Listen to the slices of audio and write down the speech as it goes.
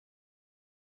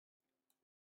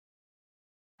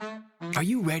Are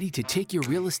you ready to take your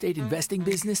real estate investing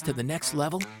business to the next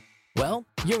level? Well,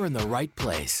 you're in the right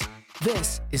place.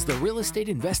 This is the Real Estate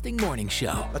Investing Morning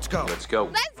Show. Let's go. Let's go.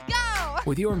 Let's go!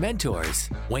 With your mentors,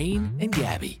 Wayne and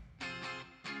Gabby.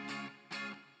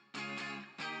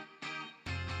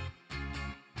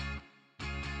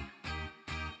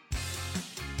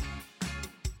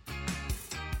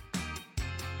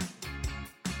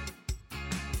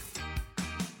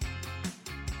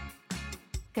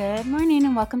 Good morning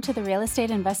and welcome to the Real Estate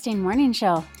Investing Morning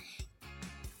Show.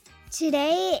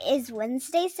 Today is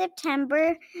Wednesday,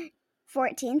 September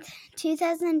 14th,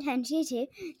 2022.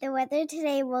 The weather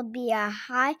today will be a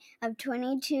high of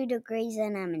 22 degrees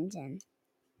in Edmonton.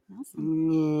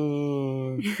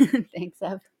 Awesome. Thanks,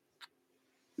 Ev.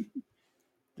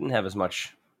 Didn't have as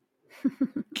much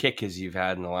kick as you've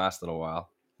had in the last little while.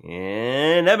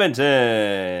 In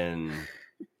Edmonton.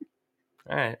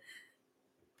 All right.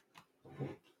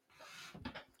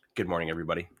 Good morning,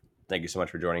 everybody. Thank you so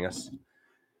much for joining us.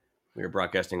 We are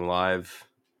broadcasting live,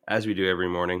 as we do every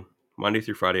morning, Monday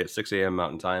through Friday at 6 a.m.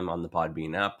 Mountain Time on the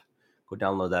Podbean app. Go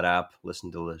download that app, listen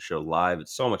to the show live.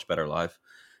 It's so much better live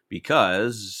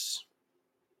because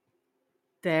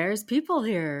There's people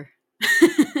here.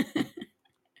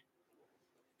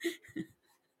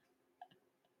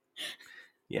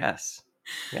 Yes.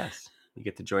 You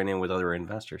get to join in with other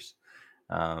investors.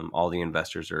 All the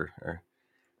investors are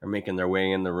making their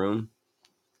way in the room,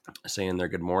 saying their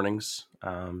good mornings.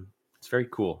 It's very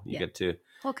cool. You get to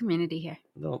Whole community here.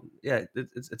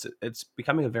 It's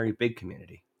becoming a very big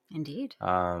community. Indeed.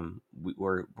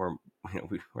 We're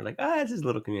like, this is a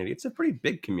little community. It's a pretty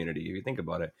big community if you think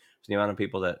about it. It's the amount of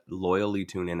people that loyally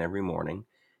tune in every morning,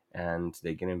 and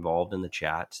they get involved in the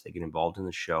chats. They get involved in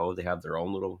the show. They have their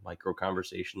own little micro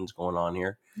conversations going on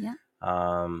here. Yeah.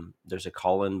 There's a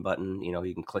call-in button.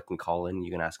 You can click and call in. You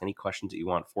can ask any questions that you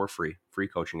want for free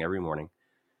coaching every morning.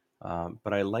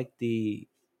 But I like the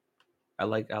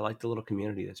little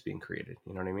community that's being created.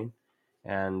 You know what I mean?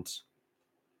 And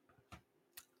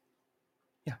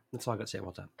yeah, that's all I got to say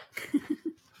about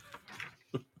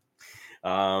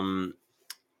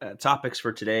that. Topics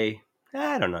for today.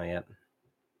 I don't know yet.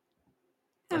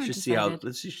 Let's just see how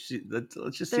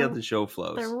the show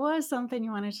flows. There was something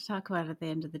you wanted to talk about at the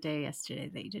end of the day yesterday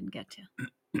that you didn't get to.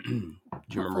 Do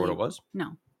you remember what it was?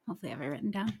 No. Hopefully I have it written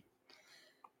down.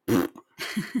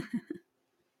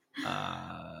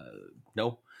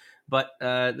 No. But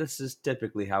this is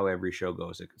typically how every show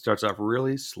goes. It starts off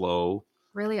really slow.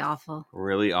 Really awful.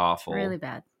 Really awful. Really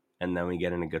bad. And then we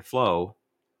get in a good flow.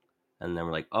 And then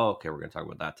we're like, oh, okay, we're going to talk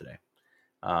about that today.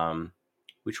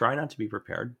 We try not to be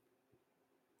prepared.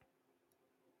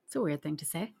 It's a weird thing to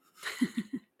say.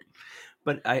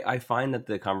 But I find that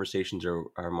the conversations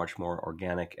are much more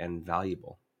organic and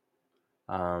valuable.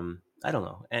 I don't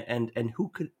know. And who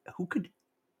could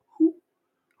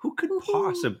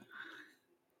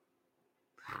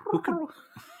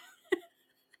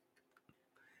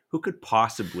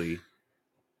possibly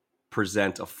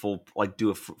present a full, do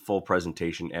a full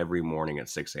presentation every morning at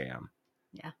 6 a.m.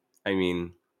 Yeah. I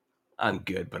mean, I'm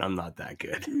good, but I'm not that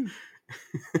good.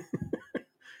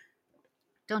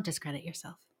 Don't discredit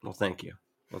yourself. Well, thank you.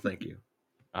 But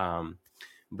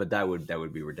that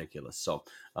would be ridiculous. So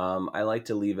I like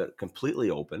to leave it completely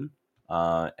open,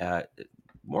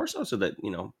 more so that,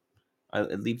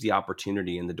 it leaves the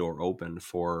opportunity and the door open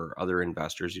for other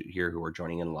investors here who are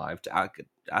joining in live to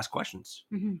ask questions.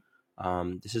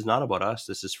 Mm-hmm. This is not about us.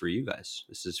 This is for you guys.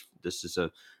 This is a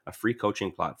free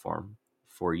coaching platform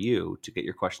for you to get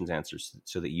your questions answered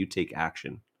so that you take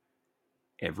action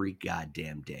every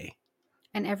goddamn day.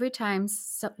 And every time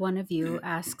one of you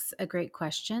asks a great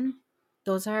question,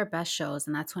 those are our best shows.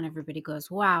 And that's when everybody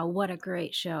goes, wow, what a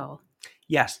great show.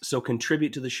 Yes. So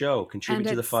contribute to the show, contribute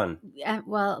to the fun.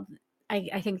 Well,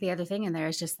 I think the other thing in there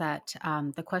is just that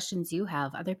the questions you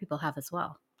have, other people have as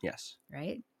well. Yes.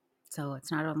 Right? So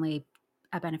it's not only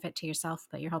a benefit to yourself,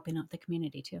 but you're helping out the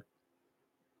community too.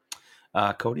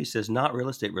 Cody says, not real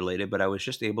estate related, but I was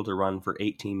just able to run for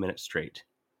 18 minutes straight.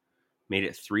 Made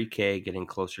it 3K, getting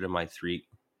closer to my 5K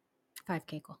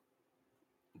goal.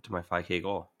 To my 5K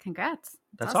goal. Congrats.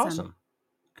 That's awesome.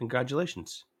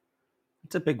 Congratulations.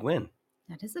 It's a big win.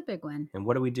 That is a big win. And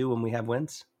what do we do when we have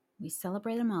wins? We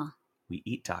celebrate them all. We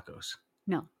eat tacos.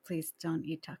 No, please don't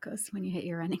eat tacos when you hit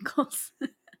your running goals.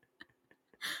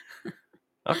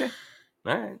 Okay.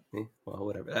 All right. Well,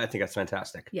 whatever. I think that's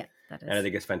fantastic. Yeah, that is. And I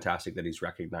think it's fantastic that he's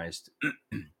recognized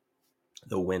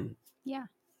the win. Yeah.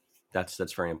 That's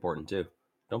very important too.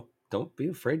 Don't be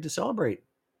afraid to celebrate.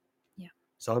 Yeah.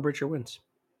 Celebrate your wins.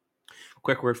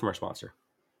 Quick word from our sponsor.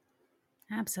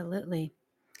 Absolutely.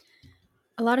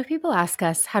 A lot of people ask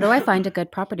us, how do I find a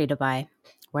good property to buy?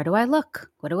 Where do I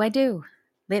look? What do I do?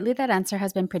 Lately, that answer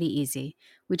has been pretty easy.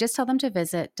 We just tell them to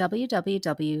visit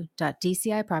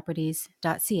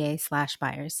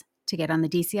www.dciproperties.ca/buyers to get on the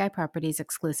DCI Properties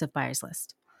exclusive buyers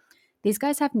list. These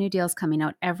guys have new deals coming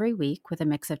out every week with a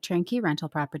mix of turnkey rental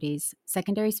properties,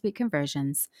 secondary suite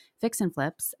conversions, fix and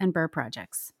flips, and BRRRR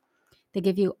projects. They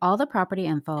give you all the property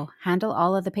info, handle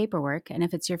all of the paperwork, and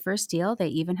if it's your first deal, they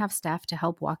even have staff to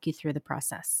help walk you through the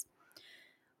process.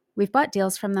 We've bought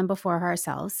deals from them before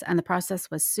ourselves, and the process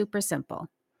was super simple.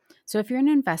 So if you're an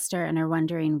investor and are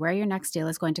wondering where your next deal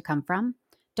is going to come from,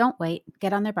 don't wait,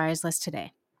 get on their buyers list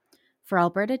today. For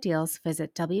Alberta deals,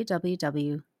 visit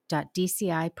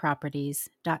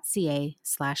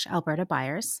www.dciproperties.ca/Alberta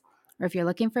buyers, or if you're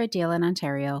looking for a deal in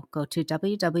Ontario, go to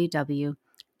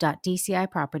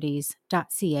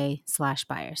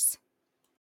www.dciproperties.ca/buyers.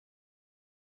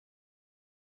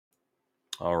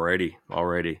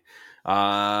 Alrighty.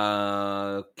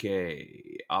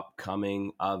 Okay,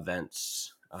 upcoming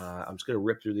events. I'm just going to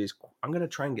rip through these. I'm going to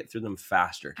try and get through them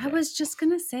faster today. I was just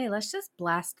going to say, let's just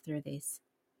blast through these.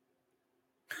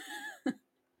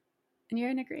 And you're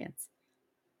in agreement.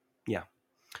 Yeah.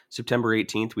 September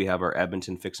 18th, we have our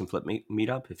Edmonton Fix and Flip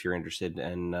meetup. If you're interested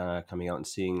in coming out and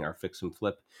seeing our Fix and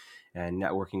Flip and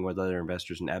networking with other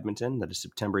investors in Edmonton, that is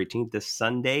September 18th, this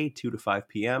Sunday, 2 to 5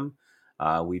 p.m.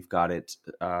 We've got it.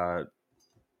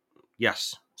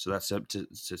 Yes. So that's up to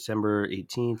September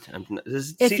 18th. I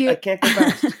can't go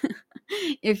fast.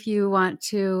 If you want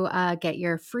to get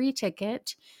your free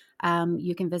ticket,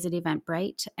 you can visit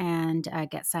Eventbrite and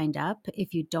get signed up.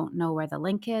 If you don't know where the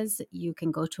link is, you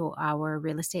can go to our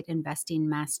Real Estate Investing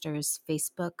Masters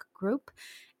Facebook group,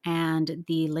 and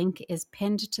the link is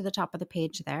pinned to the top of the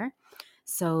page there.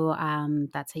 So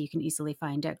that's how you can easily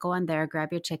find it. Go on there,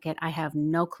 grab your ticket. I have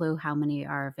no clue how many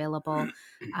are available,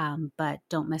 but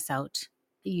don't miss out.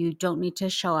 You don't need to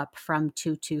show up from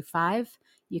 2 to 5.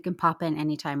 You can pop in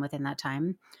anytime within that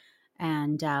time,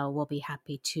 and we'll be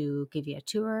happy to give you a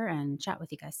tour and chat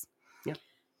with you guys. Yeah.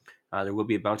 There will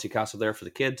be a bouncy castle there for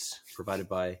the kids, provided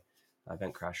by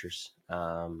Event Crashers.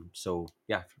 So,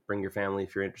 yeah, bring your family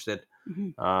if you're interested.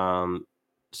 Mm-hmm.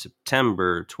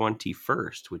 September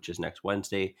 21st, which is next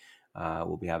Wednesday,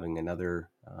 we'll be having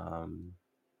another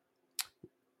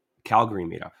Calgary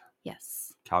meetup.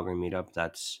 Yes. Calgary meetup.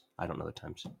 That's, I don't know the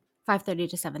times. 5:30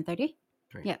 to 7:30.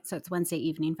 Right. Yeah, so it's Wednesday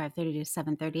evening, 5:30 to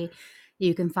 7:30.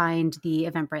 You can find the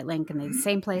Eventbrite link in the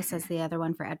same place as the other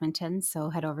one for Edmonton. So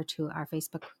head over to our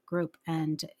Facebook group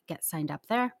and get signed up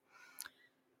there.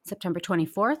 September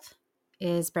 24th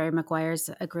is Barry McGuire's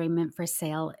Agreement for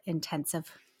Sale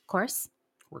Intensive course.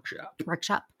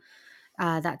 Workshop.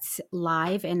 That's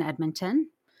live in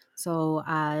Edmonton. So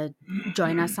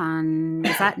join us on,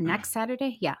 is that next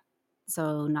Saturday? Yeah.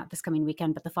 So not this coming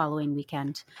weekend, but the following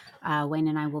weekend. Wayne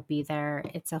and I will be there.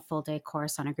 It's a full day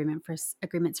course on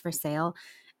agreements for sale.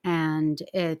 And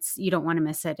you don't want to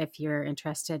miss it if you're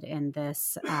interested in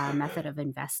this method of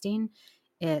investing.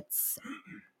 It's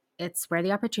where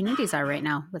the opportunities are right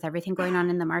now with everything going on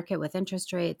in the market with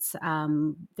interest rates.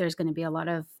 There's going to be a lot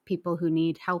of people who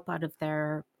need help out of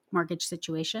their mortgage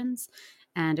situations,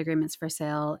 and agreements for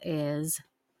sale is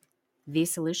the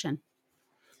solution.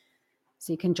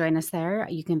 So you can join us there.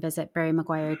 You can visit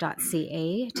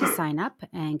barrymaguire.ca to sign up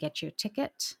and get your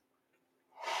ticket.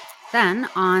 Then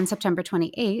on September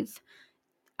 28th,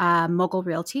 Mogul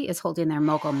Realty is holding their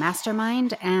Mogul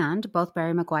Mastermind, and both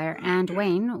Barry McGuire and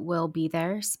Wayne will be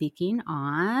there speaking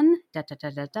on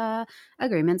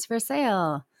agreements for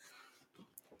sale.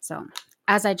 So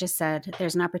as I just said,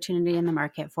 there's an opportunity in the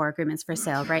market for agreements for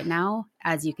sale right now.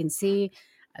 As you can see,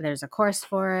 there's a course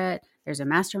for it. There's a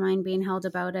mastermind being held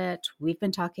about it. We've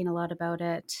been talking a lot about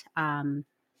it.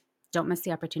 Don't miss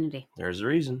the opportunity. There's a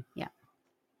reason. Yeah.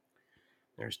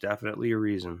 There's definitely a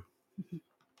reason. Mm-hmm.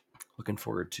 Looking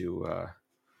forward to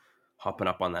hopping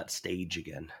up on that stage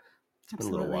again. It's been a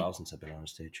little while since I've been on a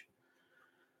stage.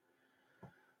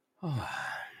 Oh.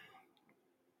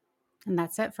 And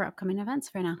that's it for upcoming events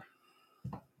for now.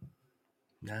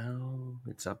 Now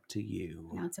it's up to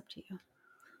you. Now it's up to you,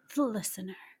 the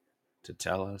listener, to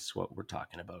tell us what we're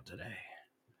talking about today.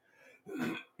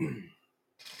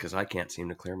 Because I can't seem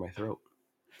to clear my throat.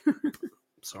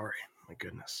 Sorry. My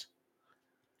goodness.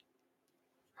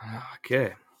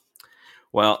 Okay.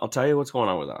 Well, I'll tell you what's going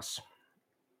on with us.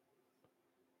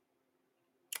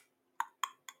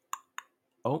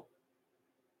 Oh,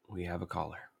 we have a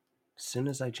caller. As soon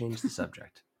as I change the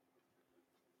subject.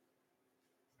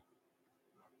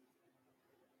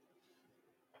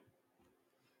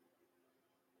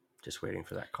 Just waiting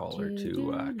for that caller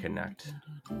to connect.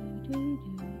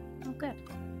 Oh, good.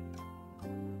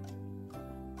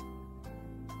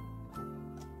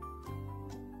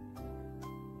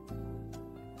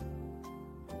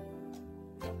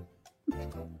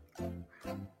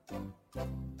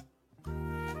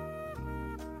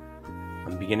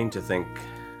 I'm beginning to think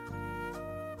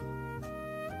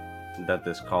that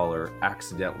this caller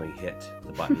accidentally hit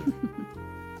the button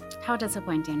How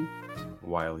disappointing.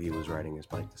 while he was riding his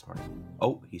bike this morning.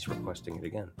 Oh, he's requesting it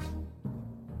again.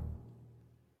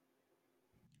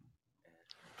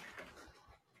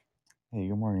 Hey,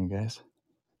 good morning, guys.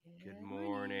 Good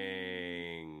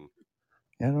morning.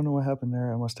 Yeah, I don't know what happened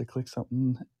there. I must have clicked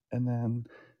something, and then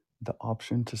the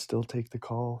option to still take the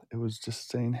call, it was just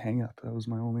saying hang up. That was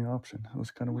my only option. It was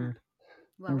kind of weird.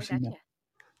 Well, Never we seen got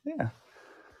that.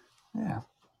 you. Yeah.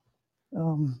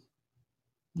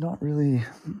 Not really,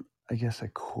 I guess, a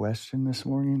question this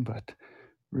morning, but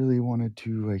really wanted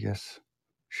to, I guess,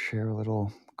 share a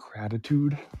little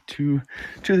gratitude to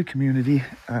the community,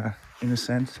 in a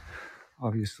sense.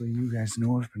 Obviously, you guys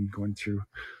know I've been going through a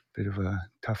bit of a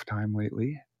tough time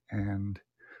lately, and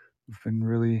I've been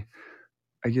really,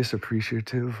 I guess,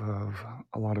 appreciative of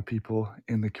a lot of people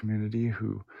in the community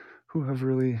who have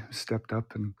really stepped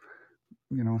up and,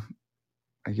 you know,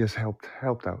 I guess helped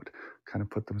out, kind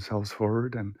of put themselves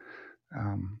forward. And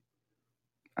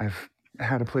I've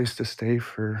had a place to stay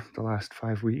for the last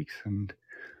 5 weeks, and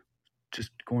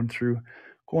just going through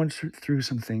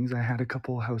some things. I had a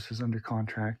couple houses under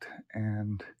contract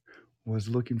and was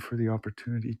looking for the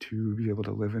opportunity to be able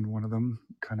to live in one of them,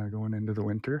 kind of going into the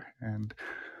winter. And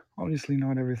obviously,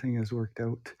 not everything has worked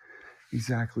out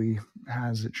exactly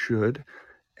as it should.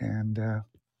 And I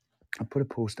put a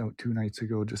post out 2 nights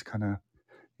ago, just kind of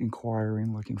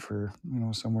inquiring, looking for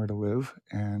somewhere to live.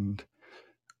 And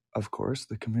of course,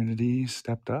 the community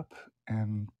stepped up,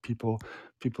 and people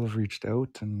have reached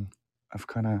out, and I've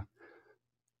kind of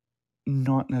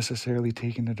not necessarily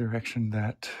taken a direction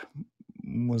that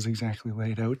was exactly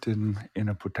laid out in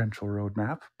a potential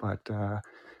roadmap, but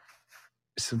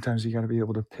sometimes you got to be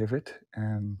able to pivot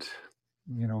and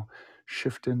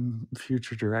shift in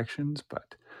future directions.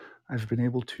 But I've been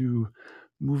able to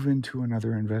move into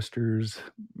another investor's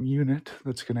unit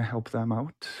that's going to help them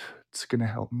out. It's going to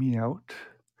help me out.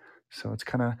 So it's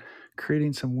kind of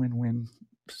creating some win-win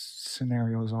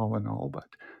scenarios all in all. But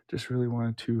just really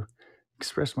wanted to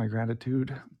express my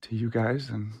gratitude to you guys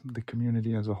and the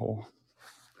community as a whole.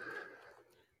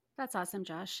 That's awesome,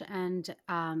 Josh. And,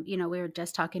 we were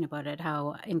just talking about it,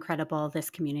 how incredible this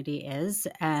community is.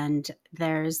 And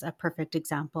there's a perfect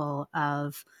example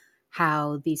of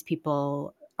how these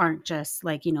people aren't just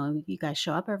like, you guys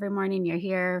show up every morning, you're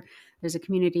here, there's a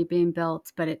community being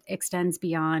built, but it extends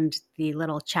beyond the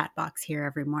little chat box here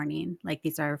every morning. Like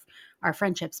these are our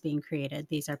friendships being created.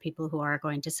 These are people who are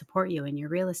going to support you in your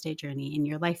real estate journey, in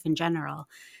your life in general.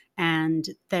 And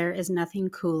there is nothing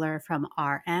cooler from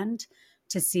our end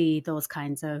to see those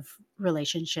kinds of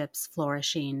relationships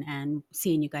flourishing and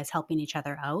seeing you guys helping each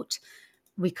other out.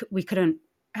 We couldn't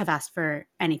have asked for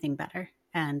anything better.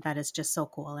 And that is just so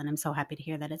cool. And I'm so happy to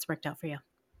hear that it's worked out for you.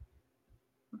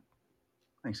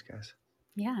 Thanks, guys.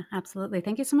 Yeah, absolutely.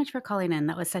 Thank you so much for calling in.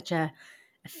 That was such a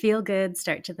feel good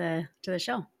start to the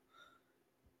show.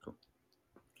 Cool.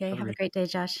 Okay. Have a great day,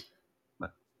 Josh. Bye.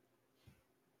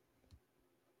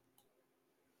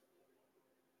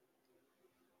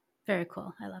 Very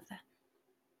cool. I love that.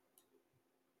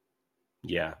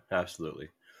 Yeah, absolutely.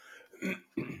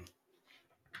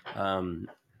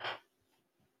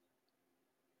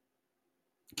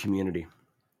 Community.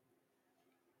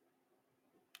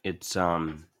 It's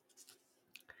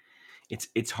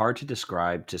hard to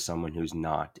describe to someone who's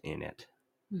not in it.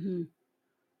 Mm-hmm.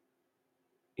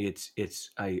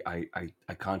 I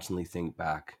constantly think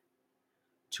back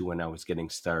to when I was getting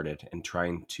started and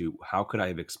trying to, how could I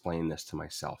have explained this to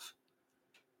myself?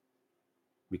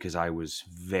 Because I was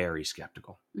very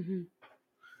skeptical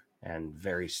and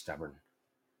very stubborn.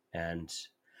 And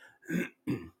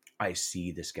I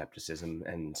see the skepticism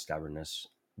and stubbornness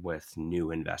with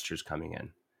new investors coming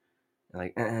in.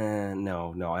 Like,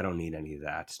 no, I don't need any of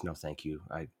that. No, thank you.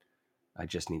 I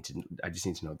just need to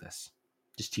know this.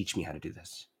 Just teach me how to do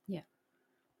this. Yeah.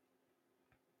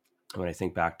 When I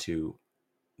think back to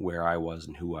where I was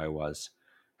and who I was,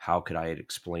 how could I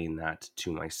explain that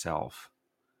to myself?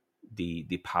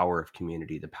 The power of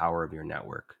community, the power of your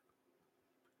network.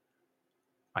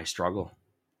 I struggle.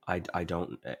 I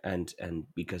don't, and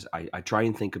because I try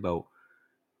and think about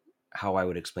how I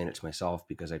would explain it to myself,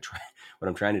 because what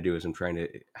I'm trying to do is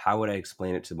how would I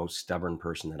explain it to the most stubborn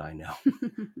person that I know?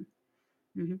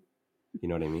 Mm-hmm. You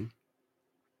know what I mean?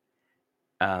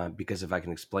 Because if I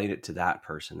can explain it to that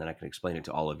person, then I can explain it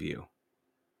to all of you.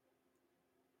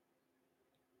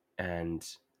 And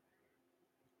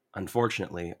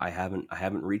unfortunately, I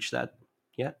haven't reached that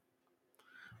yet.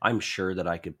 I'm sure that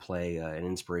I could play an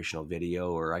inspirational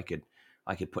video, or I could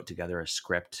put together a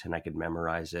script and I could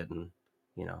memorize it, and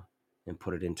and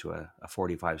put it into a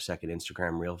 45-second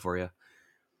Instagram reel for you.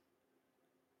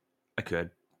 I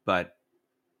could, but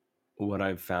what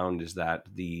I've found is that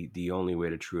the only way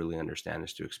to truly understand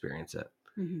is to experience it,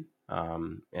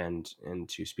 and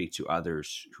to speak to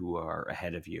others who are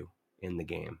ahead of you in the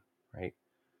game, right?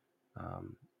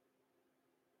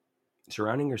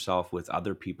 Surrounding yourself with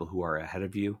other people who are ahead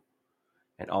of you,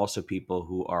 and also people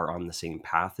who are on the same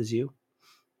path as you,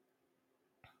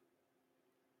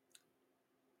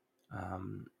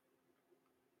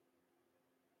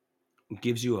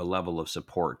 gives you a level of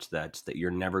support that you're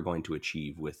never going to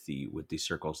achieve with the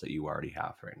circles that you already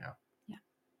have right now. Yeah.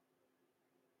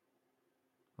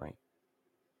 Right.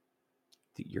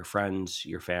 Your friends,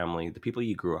 your family, the people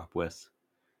you grew up with,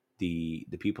 the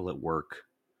people at work,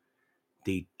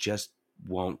 they just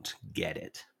won't get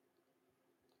it.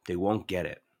 They won't get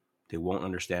it. They won't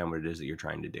understand what it is that you're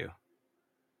trying to do.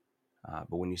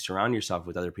 But when you surround yourself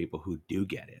with other people who do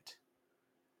get it,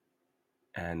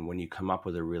 and when you come up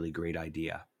with a really great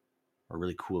idea, a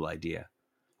really cool idea,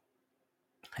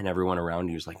 and everyone around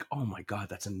you is like, oh my God,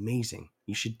 that's amazing.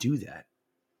 You should do that.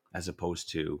 As opposed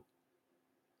to,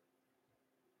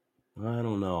 I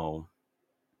don't know,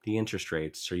 the interest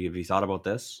rates. Have you thought about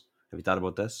this? Have you thought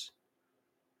about this?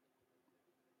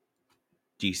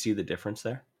 Do you see the difference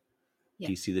there? Yeah.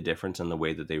 Do you see the difference in the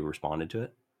way that they responded to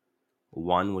it?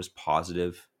 One was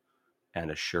positive and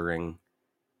assuring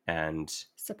and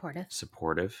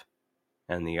supportive.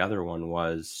 And the other one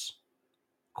was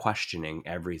questioning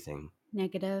everything.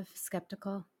 Negative,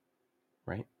 skeptical.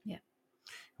 Right? Yeah.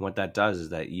 And what that does is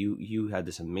that you had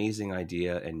this amazing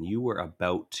idea and you were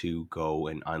about to go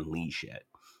and unleash it.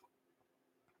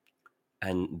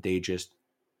 And they just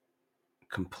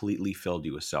completely filled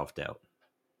you with self-doubt.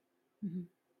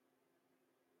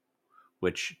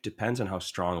 Which depends on how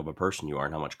strong of a person you are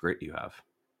and how much grit you have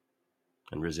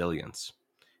and resilience.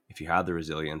 If you have the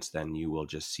resilience, then you will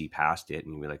just see past it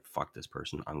and you'll be like, fuck this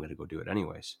person, I'm going to go do it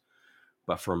anyways.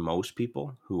 But for most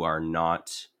people who are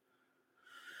not...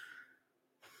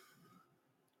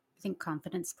 I think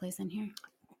confidence plays in here.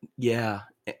 Yeah,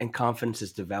 and confidence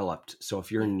is developed. So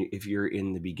if you're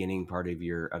in the beginning part of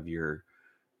your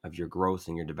growth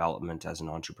and your development as an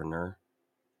entrepreneur,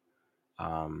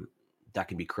 that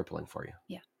can be crippling for you.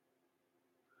 Yeah.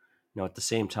 Now, at the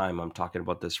same time, I'm talking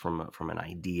about this from an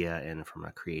idea and from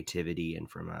a creativity and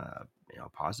from a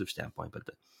positive standpoint. But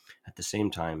at the same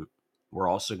time, we're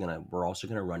also gonna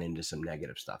run into some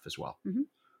negative stuff as well.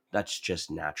 That's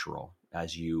just natural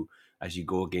as you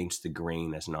go against the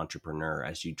grain as an entrepreneur,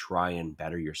 as you try and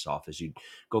better yourself, as you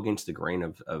go against the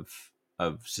grain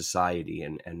of society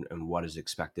and what is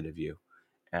expected of you,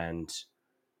 and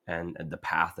the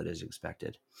path that is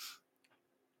expected.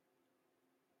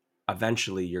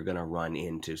 Eventually you're going to run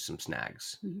into some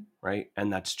snags, right?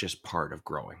 And that's just part of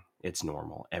growing. It's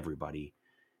normal. Everybody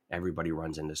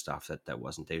runs into stuff that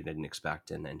they didn't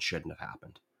expect and shouldn't have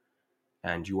happened.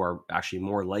 And you are actually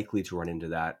more likely to run into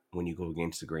that when you go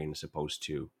against the grain as opposed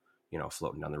to,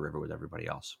 floating down the river with everybody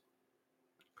else.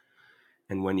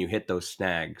 And when you hit those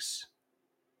snags,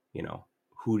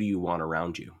 who do you want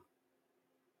around you?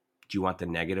 Do you want the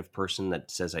negative person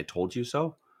that says, I told you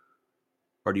so?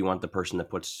 Or do you want the person that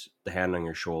puts the hand on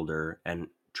your shoulder and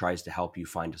tries to help you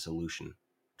find a solution,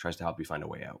 tries to help you find a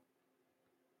way out?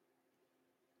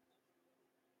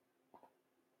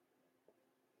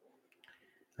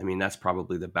 I mean, that's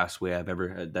probably the best way I've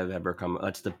ever come.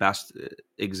 That's the best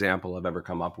example I've ever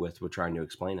come up with trying to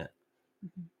explain it.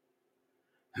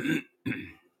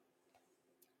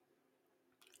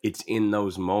 It's in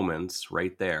those moments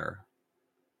right there,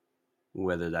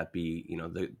 whether that be,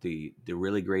 the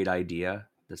really great idea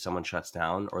that someone shuts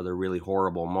down or the really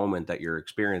horrible moment that you're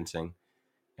experiencing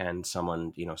and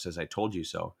someone, says, I told you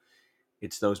so.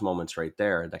 It's those moments right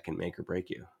there that can make or break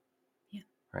you. Yeah.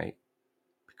 Right.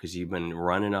 Because you've been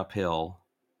running uphill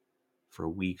for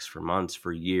weeks, for months,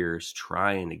 for years,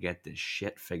 trying to get this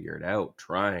shit figured out,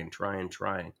 trying.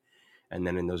 And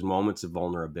then in those moments of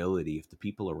vulnerability, if the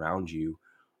people around you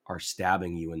are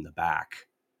stabbing you in the back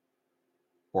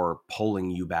or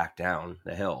pulling you back down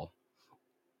the hill,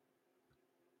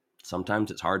 sometimes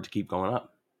it's hard to keep going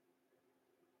up.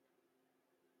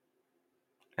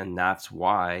 And that's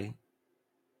why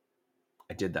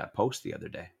I did that post the other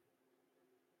day.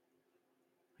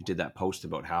 I did that post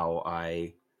about how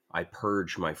I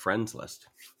purge my friends list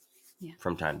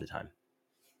from time to time.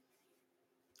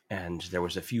 And there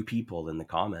was a few people in the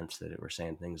comments that were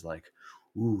saying things like,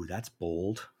 ooh, that's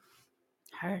bold.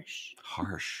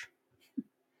 Harsh.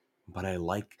 But I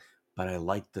like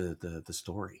the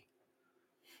story.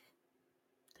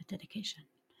 The dedication.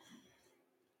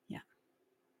 Yeah.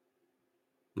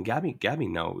 And Gabby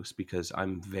knows, because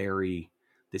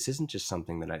this isn't just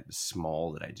something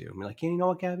small that I do. I'm like, you know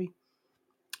what, Gabby?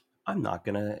 I'm not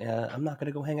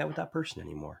gonna go hang out with that person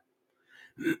anymore.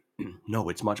 No,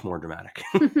 it's much more dramatic.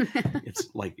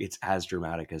 It's as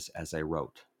dramatic as I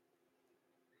wrote.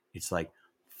 It's like,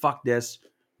 fuck this.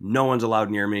 No one's allowed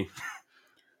near me.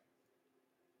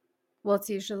 Well, it's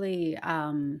usually,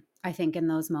 I think, in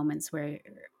those moments or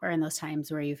in those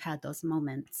times where you've had those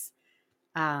moments,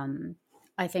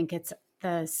 I think it's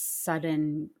the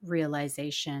sudden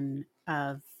realization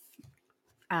of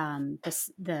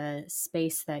the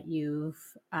space that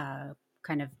you've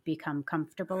kind of become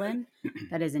comfortable in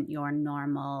that isn't your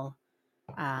normal,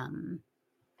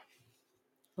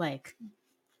 like,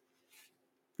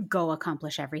 go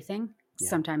accomplish everything. Yeah.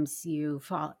 Sometimes you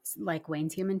fall, like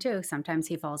Wayne's human too. Sometimes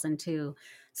he falls into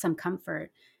some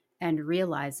comfort and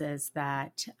realizes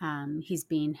that he's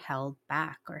being held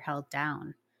back or held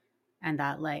down. And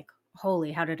that, like,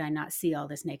 holy, how did I not see all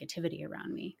this negativity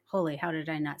around me? Holy, how did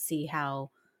I not see how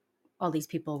all these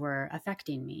people were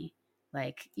affecting me?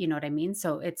 Like, you know what I mean?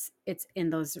 So it's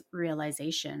in those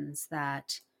realizations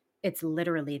that it's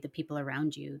literally the people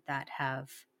around you that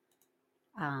have,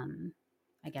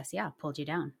 I guess, yeah, pulled you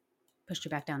down, pushed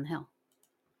you back down the hill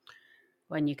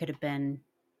when you could have been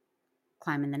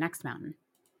climbing the next mountain.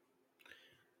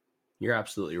 You're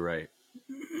absolutely right.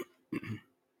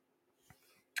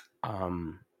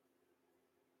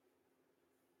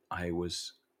 I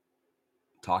was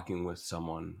talking with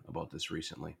someone about this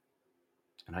recently,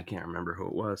 and I can't remember who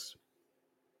it was.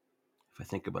 If I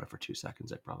think about it for 2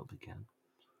 seconds, I probably can.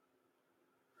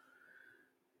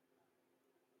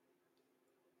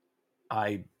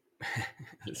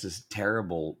 This is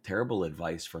terrible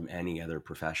advice from any other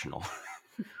professional.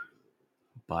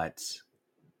 But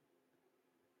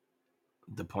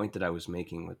the point that I was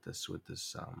making with this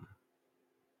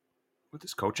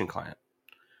coaching client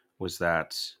was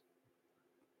that,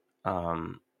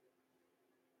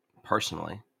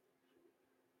 personally,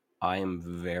 I am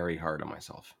very hard on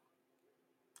myself.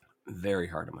 Very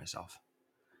hard on myself.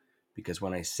 Because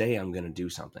when I say I'm going to do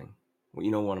something,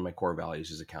 well, one of my core values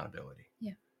is accountability.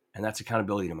 Yeah. And that's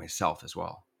accountability to myself as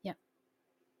well. Yeah.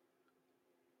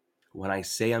 When I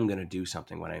say I'm going to do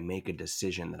something, when I make a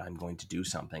decision that I'm going to do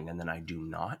something and then I do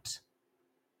not,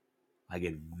 I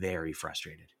get very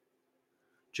frustrated.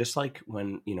 Just like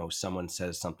when, someone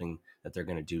says something that they're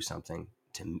going to do something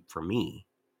for me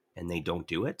and they don't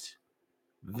do it,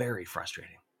 very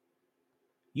frustrating.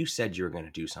 You said you were going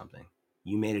to do something.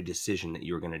 You made a decision that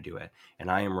you were going to do it,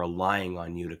 and I am relying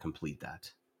on you to complete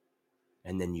that.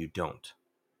 And then you don't.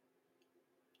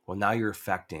 Well, now you're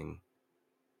affecting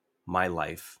my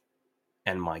life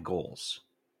and my goals,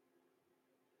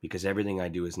 because everything I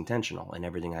do is intentional, and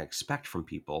everything I expect from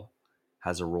people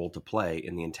has a role to play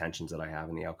in the intentions that I have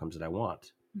and the outcomes that I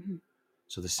want. Mm-hmm.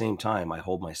 So at the same time, I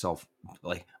hold myself,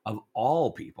 like, of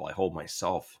all people, I hold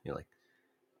myself,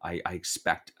 I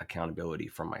expect accountability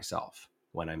from myself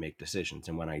when I make decisions.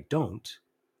 And when I don't,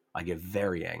 I get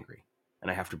very angry,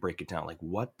 and I have to break it down. Like,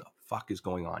 what the fuck is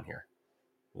going on here?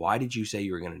 Why did you say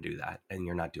you were going to do that and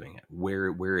you're not doing it?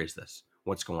 Where is this?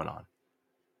 What's going on?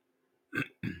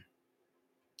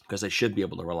 Because I should be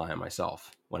able to rely on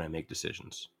myself when I make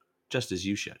decisions, just as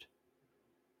you should.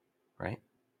 Right?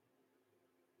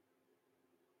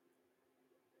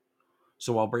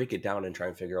 So I'll break it down and try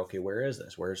and figure, okay, where is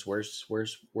this? Where's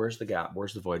the gap?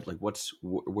 Where's the void? Like, what's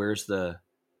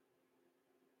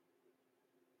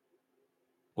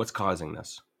causing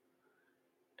this?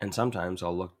 And sometimes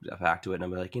I'll look back to it and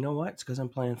I'll be like, you know what? It's because I'm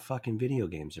playing fucking video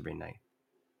games every night.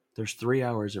 There's 3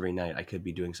 hours every night I could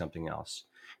be doing something else.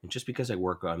 And just because I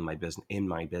work on my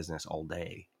business all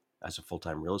day as a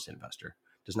full-time real estate investor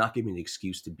does not give me the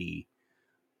excuse to be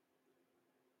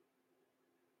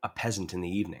a peasant in the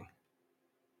evening.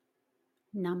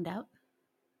 Numbed out?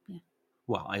 Yeah.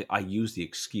 Well, I use the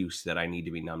excuse that I need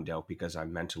to be numbed out because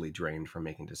I'm mentally drained from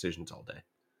making decisions all day.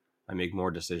 I make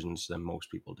more decisions than most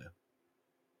people do.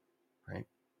 Right?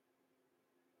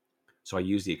 So I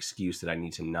use the excuse that I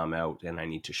need to numb out and I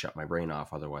need to shut my brain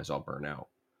off, otherwise I'll burn out.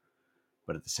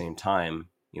 But at the same time,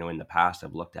 in the past,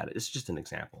 I've looked at it. It's just an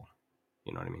example.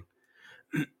 You know what I mean?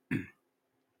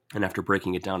 And after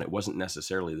breaking it down, it wasn't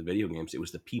necessarily the video games. It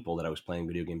was the people that I was playing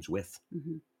video games with.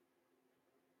 Mm-hmm.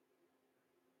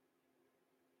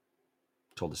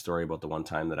 Told the story about the one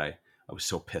time that I was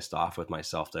so pissed off with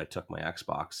myself that I took my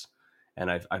Xbox. And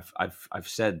I've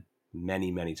said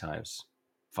many, many times,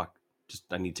 fuck,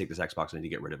 I need to take this Xbox. I need to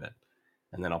get rid of it.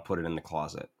 And then I'll put it in the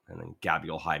closet. And then Gabby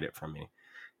will hide it from me.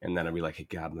 And then I'll be like, hey,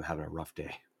 Gab, I'm having a rough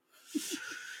day.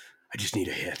 I just need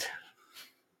a hit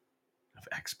of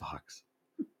Xbox.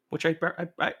 which I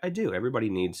do. Everybody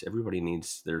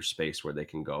needs their space where they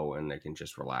can go and they can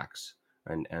just relax.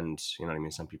 And you know what I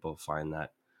mean? Some people find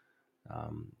that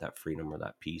that freedom or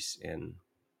that peace in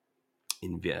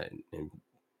in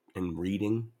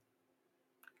reading,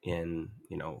 in,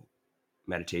 you know,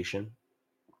 meditation.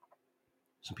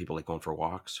 Some people like going for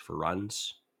walks, for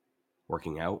runs,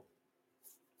 working out.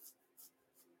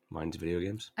 Mine's video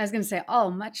games. I was going to say, oh,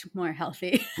 much more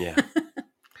healthy. Yeah.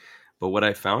 But what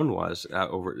I found was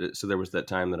so there was that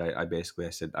time that I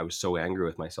said I was so angry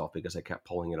with myself because I kept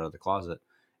pulling it out of the closet.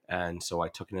 And so I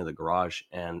took it into the garage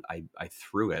and I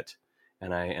threw it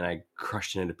and I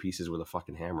crushed it into pieces with a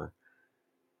fucking hammer.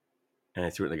 And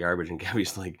I threw it in the garbage and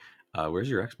Gabby's like, where's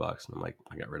your Xbox? And I'm like,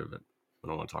 I got rid of it. I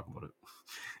don't want to talk about it.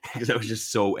 Because I was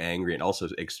just so angry and also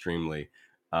extremely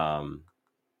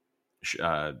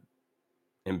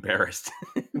embarrassed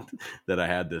that I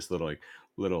had this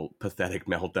little pathetic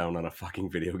meltdown on a fucking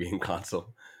video game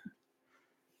console.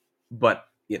 But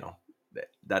you know,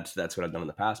 that's what I've done in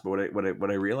the past. But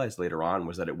what I realized later on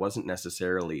was that it wasn't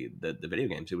necessarily the video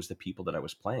games. It was the people that I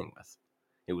was playing with.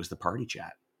 It was the party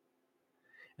chat,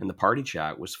 and the party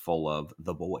chat was full of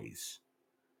the boys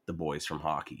from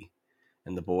hockey,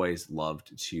 and the boys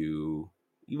loved to,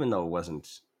 even though it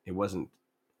wasn't.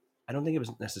 I don't think it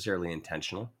was necessarily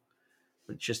intentional,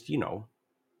 but just, you know,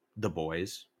 the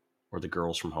boys or the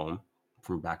girls from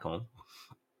back home,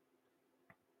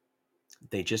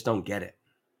 they just don't get it.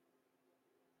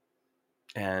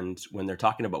 And when they're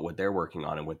talking about what they're working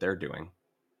on and what they're doing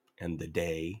and the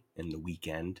day and the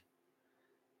weekend,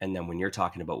 and then when you're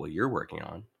talking about what you're working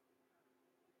on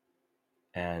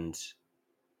and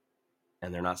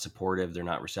they're not supportive, they're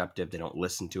not receptive, they don't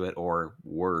listen to it, or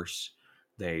worse,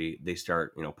 they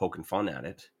start, you know, poking fun at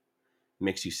it,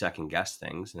 makes you second guess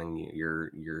things, and then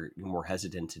you're more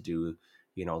hesitant to do,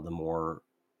 you know, the more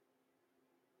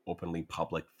openly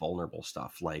public vulnerable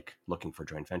stuff, like looking for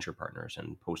joint venture partners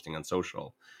and posting on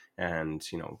social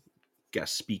and, you know,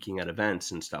 guest speaking at events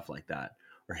and stuff like that.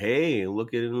 Or, hey,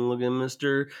 look at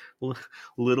Mr.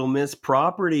 Little Miss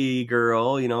Property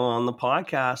Girl, you know, on the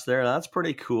podcast there. That's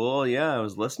pretty cool. Yeah, I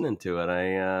was listening to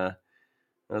it.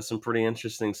 That's some pretty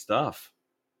interesting stuff.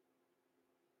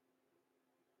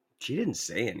 She didn't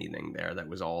say anything there that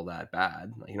was all that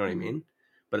bad. You know what I mean?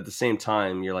 But at the same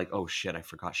time, you're like, oh shit, I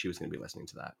forgot she was going to be listening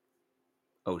to that.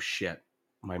 Oh shit,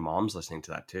 my mom's listening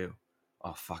to that too.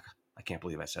 Oh fuck, I can't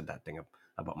believe I said that thing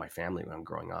about my family when I'm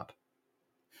growing up.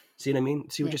 See what I mean?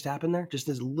 See what just happened there? Just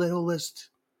this littlest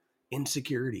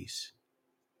insecurities.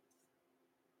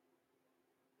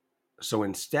 So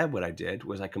instead, what I did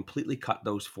was I completely cut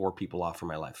those 4 people off from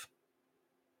my life.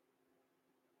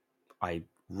 I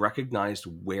recognized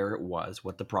where it was,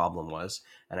 what the problem was,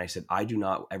 and I said, I do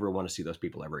not ever want to see those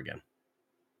people ever again.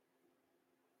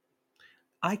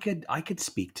 I could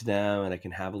speak to them and I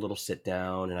can have a little sit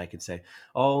down and I could say,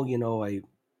 oh, you know,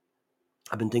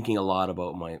 I've been thinking a lot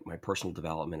about my personal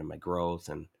development and my growth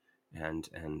and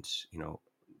you know,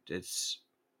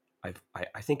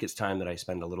 I think it's time that I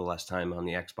spend a little less time on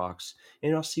the Xbox,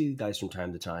 and I'll see you guys from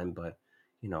time to time, but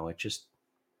you know, it just,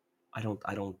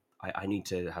 I need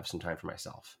to have some time for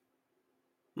myself.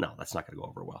 No, that's not going to go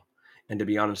over well. And to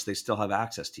be honest, they still have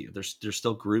access to you. There's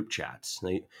still group chats.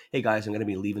 Hey guys, I'm going to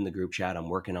be leaving the group chat. I'm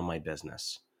working on my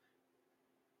business.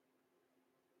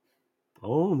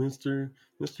 Oh, Mr.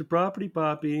 Property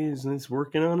Poppy is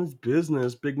working on his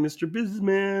business. Big Mr.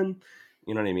 Businessman.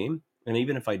 You know what I mean? And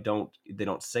even if they don't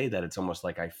say that, it's almost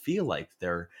like I feel like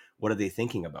what are they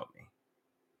thinking about me?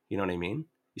 You know what I mean?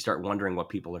 You start wondering what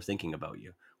people are thinking about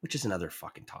you, which is another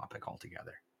fucking topic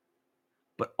altogether.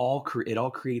 But it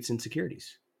all creates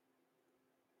insecurities.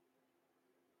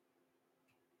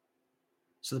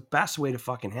 So the best way to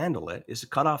fucking handle it is to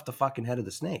cut off the fucking head of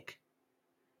the snake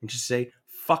and just say,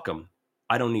 fuck them.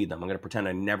 I don't need them. I'm going to pretend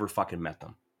I never fucking met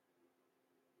them.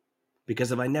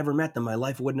 Because if I never met them, my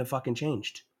life wouldn't have fucking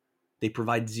changed. They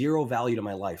provide zero value to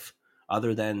my life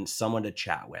other than someone to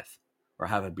chat with or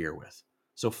have a beer with.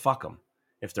 So fuck them.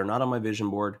 If they're not on my vision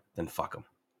board, then fuck them.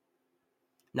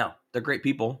 Now, they're great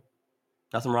people.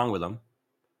 Nothing wrong with them.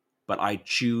 But I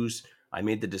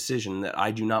made the decision that I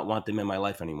do not want them in my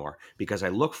life anymore because I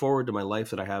look forward to my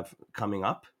life that I have coming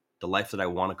up, the life that I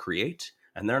want to create,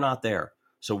 and they're not there.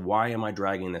 So why am I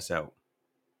dragging this out?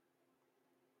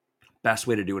 Best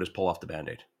way to do it is pull off the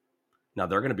Band-Aid. Now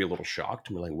they're going to be a little shocked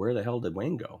and be like, where the hell did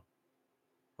Wayne go?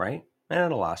 Right? And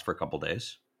it'll last for a couple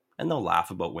days. And they'll laugh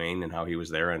about Wayne and how he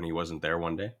was there and he wasn't there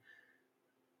one day.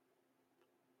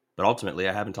 But ultimately,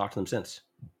 I haven't talked to them since.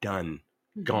 Done.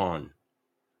 Gone.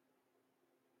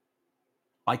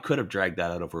 I could have dragged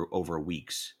that out over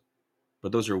weeks.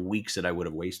 But those are weeks that I would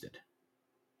have wasted.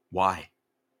 Why?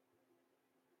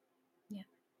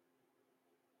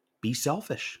 Be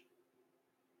selfish.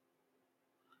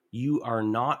 You are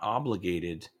not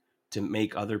obligated to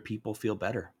make other people feel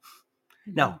better.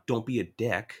 Mm-hmm. Now, don't be a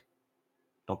dick.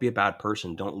 Don't be a bad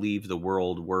person. Don't leave the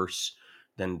world worse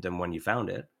than when you found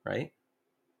it, right?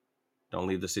 Don't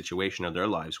leave the situation of their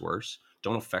lives worse.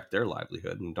 Don't affect their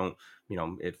livelihood, and don't,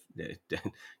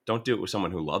 don't do it with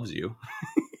someone who loves you.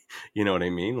 You know what I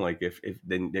mean? Like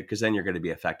because then you're going to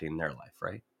be affecting their life,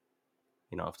 right?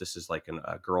 If this is like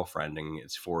a girlfriend and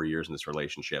it's 4 years in this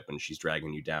relationship and she's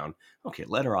dragging you down, okay,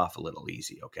 let her off a little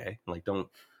easy, okay? Like don't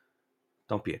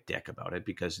be a dick about it,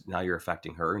 because now you're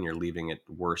affecting her and you're leaving it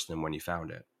worse than when you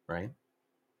found it, right?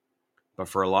 But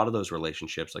for a lot of those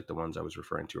relationships, like the ones I was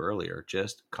referring to earlier,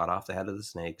 just cut off the head of the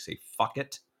snake, say fuck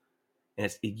it,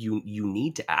 and you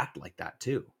need to act like that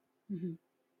too. Mm-hmm.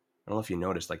 I don't know if you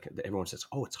noticed, like everyone says,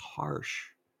 "Oh, it's harsh."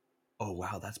 Oh,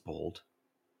 wow, that's bold.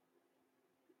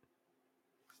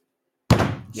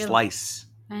 Slice.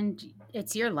 And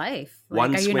it's your life.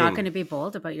 Like, are you not going to be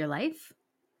bold about your life?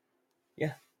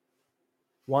 Yeah.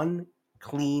 One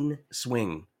clean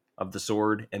swing of the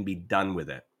sword and be done with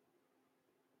it.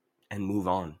 And move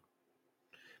on.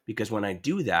 Because when I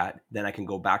do that, then I can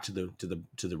go back to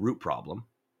the root problem,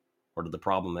 or to the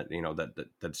problem that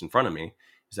that's in front of me.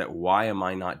 Is that why am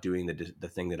I not doing the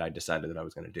thing that I decided that I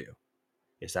was going to do?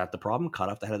 Is that the problem? Cut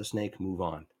off the head of the snake, move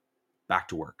on. Back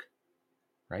to work.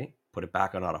 Right? Put it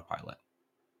back on autopilot.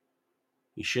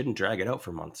 You shouldn't drag it out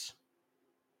for months.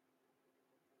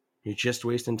 You're just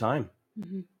wasting time.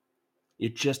 Mm-hmm.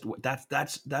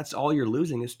 That's all you're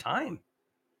losing is time.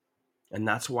 And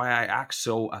that's why I act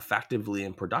so effectively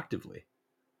and productively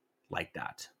like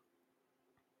that.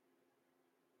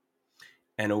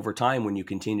 And over time, when you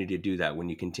continue to do that, when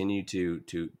you continue to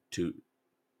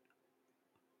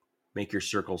make your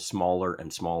circle smaller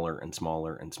and smaller and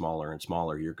smaller and smaller and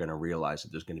smaller, you're going to realize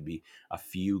that there's going to be a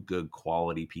few good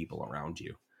quality people around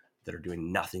you that are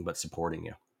doing nothing but supporting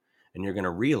you. And you're going to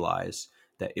realize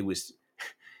that it was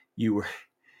you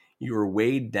were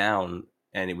weighed down,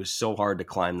 and it was so hard to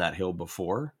climb that hill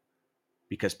before,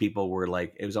 because people were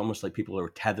like, it was almost like people were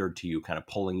tethered to you, kind of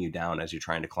pulling you down as you're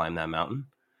trying to climb that mountain.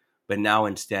 But now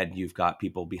instead you've got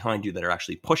people behind you that are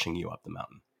actually pushing you up the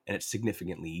mountain, and it's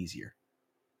significantly easier.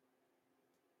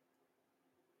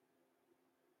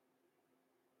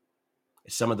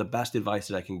 It's some of the best advice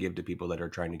that I can give to people that are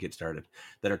trying to get started,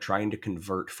 that are trying to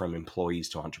convert from employees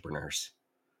to entrepreneurs.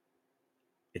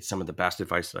 It's some of the best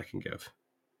advice that I can give.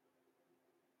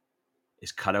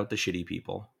 Is cut out the shitty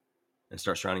people and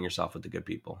start surrounding yourself with the good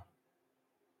people.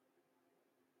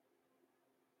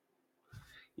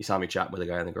 You saw me chat with a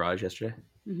guy in the garage yesterday?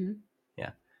 Mm-hmm.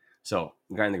 Yeah. So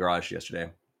the guy in the garage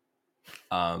yesterday,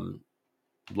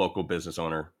 local business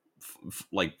owner,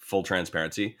 like full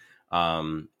transparency.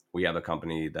 We have a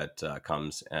company that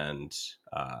comes and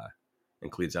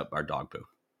cleans up our dog poo.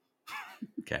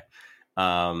 Okay.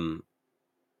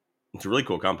 It's a really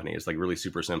cool company. It's like really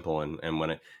super simple. And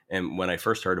when I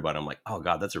first heard about it, I'm like, oh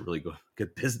God, that's a really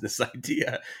good business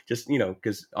idea. Just,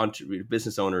 because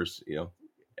business owners,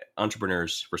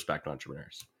 entrepreneurs respect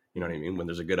entrepreneurs. You know what I mean? When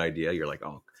there's a good idea, you're like,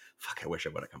 oh fuck, I wish I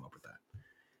would have come up with that.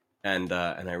 And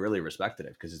I really respected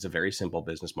it, because it's a very simple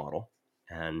business model,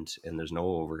 and there's no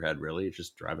overhead really. It's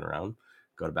just driving around,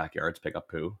 go to backyards, pick up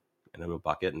poo into a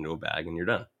bucket, into a bag, and you're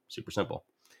done. Super simple.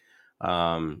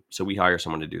 So we hire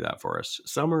someone to do that for us.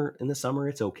 In the summer,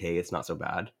 it's okay. It's not so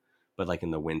bad. But like in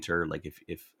the winter, like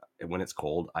if when it's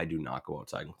cold, I do not go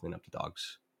outside and clean up the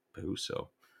dog's poo. So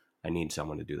I need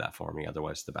someone to do that for me.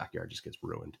 Otherwise the backyard just gets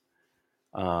ruined.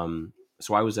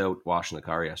 So I was out washing the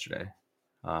car yesterday.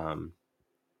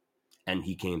 And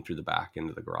he came through the back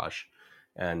into the garage,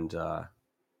 and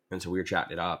so we were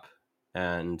chatting it up,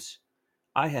 and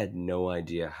I had no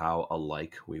idea how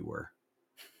alike we were.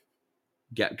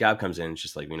 Gab comes in, it's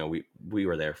just like, we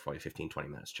were there for like 15, 20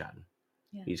 minutes chatting.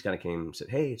 Yeah. He just kind of came and said,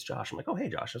 hey, it's Josh. I'm like, oh, hey,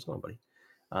 Josh, how's it going, buddy?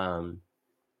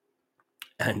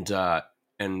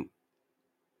 And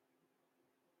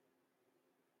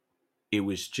it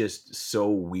was just so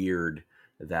weird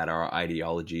that our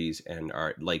ideologies and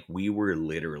we were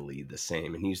literally the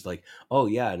same. And he's like, oh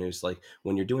yeah. And it was like,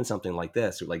 when you're doing something like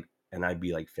this, and I'd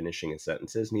be like finishing his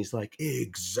sentences, and he's like,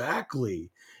 exactly.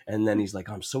 And then he's like,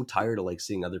 I'm so tired of like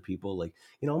seeing other people, like,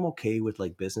 I'm okay with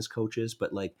like business coaches,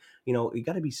 but like, you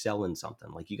got to be selling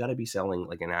something. Like you got to be selling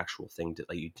like an actual thing that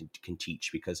like you can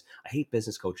teach, because I hate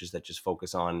business coaches that just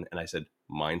focus on, and I said,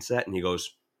 mindset. And he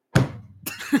goes,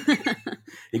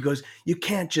 you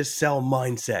can't just sell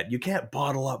mindset. You can't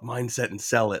bottle up mindset and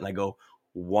sell it. And I go,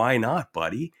 why not,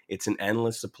 buddy? It's an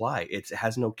endless supply. It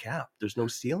has no cap. There's no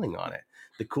ceiling on it.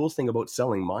 the coolest thing about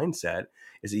selling mindset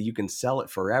is that you can sell it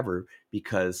forever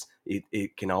because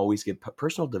it can always get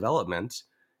personal development.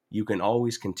 You can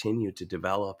always continue to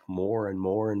develop more and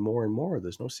more and more and more.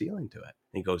 There's no ceiling to it.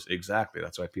 And he goes, exactly.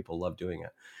 That's why people love doing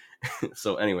it.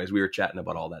 So anyways, we were chatting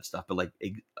about all that stuff, but like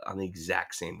on the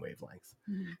exact same wavelength.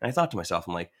 Mm-hmm. And I thought to myself,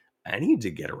 I'm like, I need to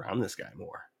get around this guy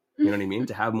more. You know what I mean?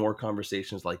 To have more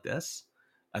conversations like this,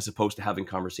 as opposed to having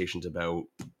conversations about.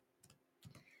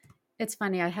 It's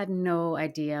funny. I had no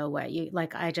idea what you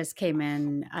like. I just came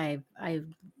in. I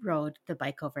rode the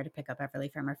bike over to pick up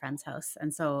Everly from her friend's house,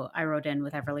 and so I rode in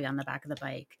with Everly on the back of the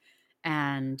bike.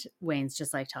 And Wayne's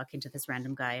just like talking to this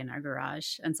random guy in our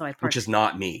garage, and so I parked. Which is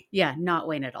not me. Yeah, not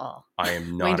Wayne at all. I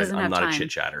am not. I'm not a chit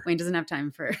chatter. Wayne doesn't have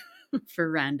time for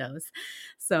randos.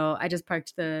 So I just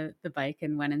parked the bike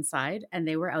and went inside, and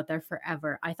they were out there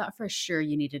forever. I thought for sure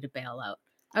you needed to bail out.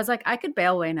 I was like, I could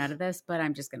bail Wayne out of this, but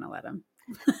I'm just gonna let him.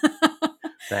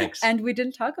 Thanks. And we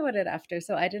didn't talk about it after,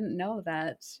 so I didn't know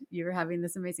that you were having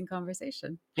this amazing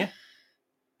conversation. Yeah,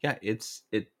 it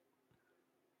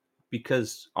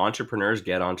because entrepreneurs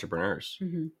get entrepreneurs,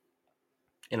 mm-hmm.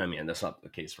 And I mean that's not the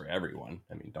case for everyone.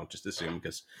 I mean, don't just assume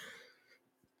because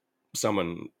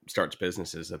someone starts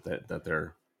businesses that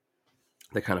they're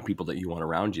the kind of people that you want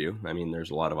around you. I mean,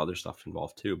 there's a lot of other stuff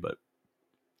involved too, but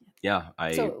yeah.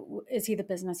 So is he the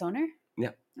business owner?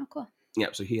 Yeah. Oh, cool. Yeah,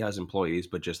 so he has employees,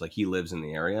 but just like he lives in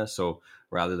the area. So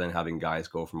rather than having guys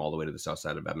go from all the way to the south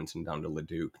side of Edmonton down to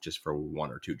Leduc just for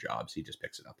 1 or 2 jobs, he just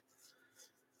picks it up.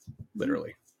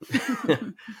 Literally.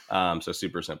 So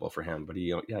super simple for him. But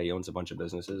he owns a bunch of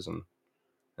businesses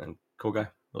and cool guy,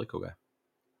 really cool guy.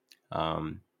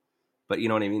 But you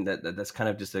know what I mean? That's kind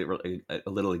of just a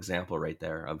little example right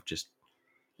there of just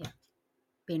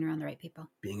being around the right people.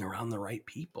 Being around the right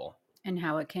people. And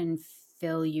how it can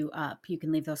fill you up. You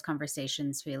can leave those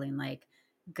conversations feeling like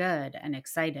good and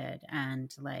excited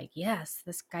and like, yes,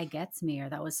 this guy gets me, or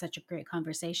that was such a great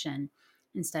conversation,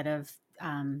 instead of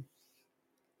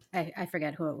I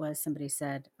forget who it was. Somebody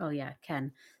said, oh yeah,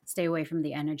 Ken, stay away from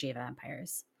the energy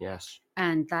vampires. Yes.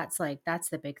 And that's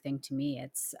the big thing to me.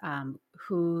 It's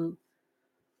who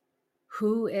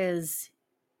is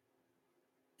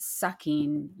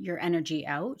sucking your energy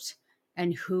out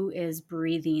and who is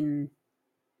breathing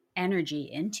energy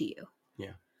into you.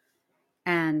 Yeah.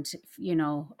 And you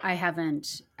know, I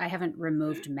haven't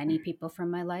removed many people from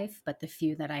my life, but the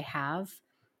few that I have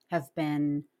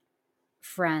been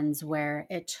friends where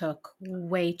it took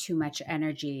way too much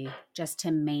energy just to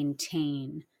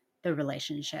maintain the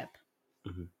relationship.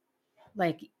 Mm-hmm.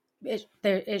 Like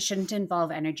it shouldn't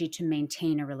involve energy to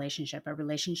maintain a relationship. A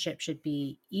relationship should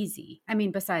be easy. I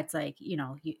mean, besides like, you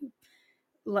know,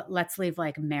 let's leave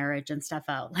like marriage and stuff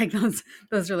out. Like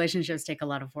those relationships take a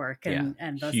lot of work and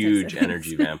those huge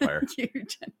energy vampire.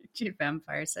 Huge energy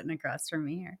vampire sitting across from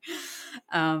me here.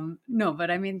 No, but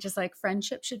I mean, just like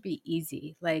friendship should be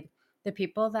easy. Like the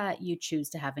people that you choose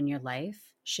to have in your life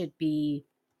should be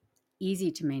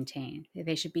easy to maintain.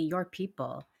 They should be your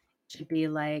people. It should be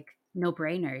like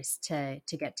no-brainers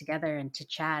to get together and to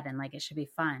chat, and like it should be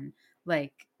fun.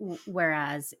 Like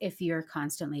whereas if you're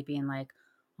constantly being like,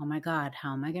 oh my God,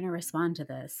 how am I going to respond to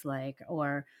this? Like,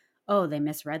 or, oh, they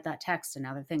misread that text and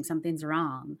now they think something's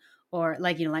wrong. Or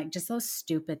like, you know, like just those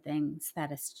stupid things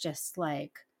that it's just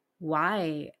like,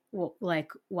 why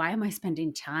am I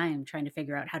spending time trying to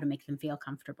figure out how to make them feel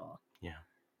comfortable? Yeah.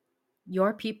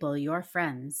 Your people, your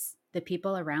friends, the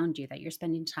people around you that you're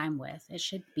spending time with, it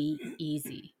should be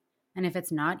easy. And if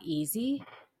it's not easy,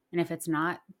 and if it's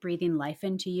not breathing life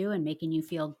into you and making you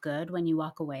feel good when you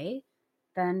walk away,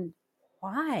 then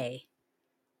why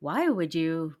would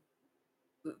you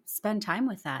spend time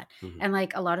with that? Mm-hmm. And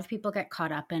like a lot of people get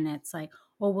caught up in it's like,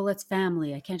 oh, well, it's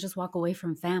family. I can't just walk away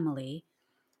from family.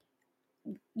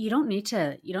 You don't need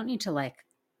to like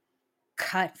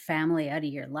cut family out of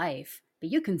your life, but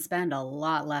you can spend a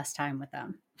lot less time with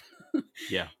them.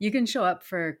 Yeah. You can show up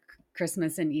for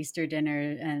Christmas and Easter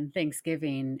dinner and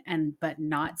Thanksgiving but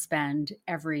not spend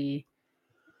every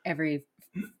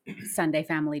Sunday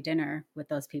family dinner with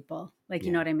those people. Like,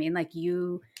 you know what I mean? Like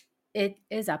it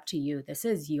is up to you. This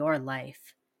is your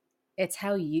life. It's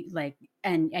how you like,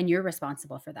 and you're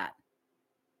responsible for that.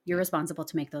 You're responsible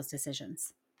to make those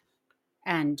decisions.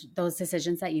 And those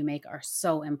decisions that you make are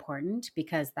so important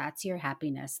because that's your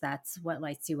happiness. That's what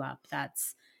lights you up.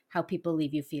 That's how people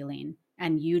leave you feeling.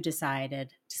 And you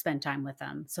decided to spend time with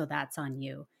them. So that's on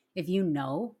you. If you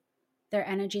know their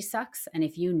energy sucks, and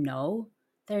if you know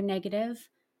they're negative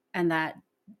and that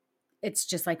it's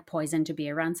just like poison to be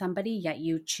around somebody, yet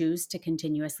you choose to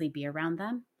continuously be around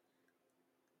them,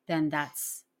 then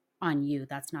that's on you.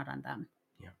 That's not on them.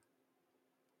 Yeah.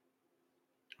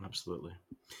 Absolutely.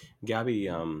 Gabby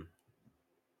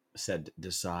said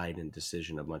decide and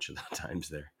decision a bunch of the times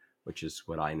there, which is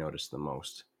what I noticed the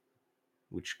most,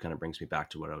 which kind of brings me back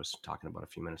to what I was talking about a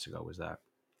few minutes ago, was that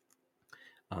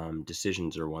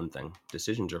decisions are one thing.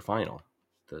 Decisions are final.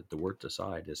 The word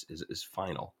decide is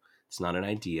final. It's not an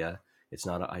idea. It's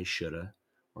not a I shoulda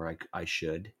or I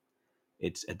should.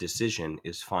 It's a decision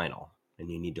is final, and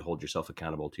you need to hold yourself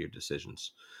accountable to your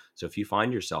decisions. So if you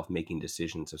find yourself making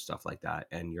decisions of stuff like that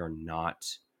and you're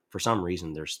not, for some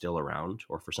reason they're still around,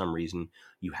 or for some reason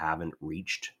you haven't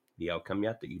reached the outcome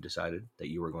yet that you decided that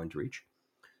you were going to reach,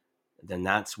 then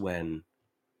that's when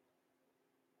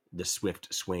the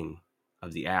swift swing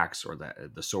of the axe or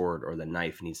the sword or the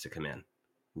knife needs to come in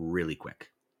really quick.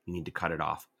 You need to cut it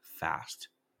off fast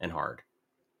and hard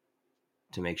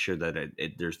to make sure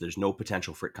that there's no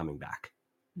potential for it coming back.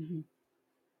 Mm-hmm.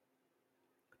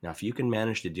 Now, if you can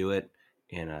manage to do it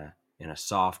in a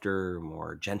softer,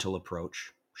 more gentle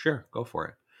approach, sure, go for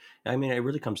it. I mean, it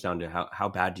really comes down to how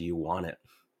bad do you want it?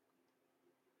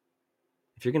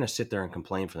 If you're going to sit there and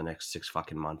complain for the next 6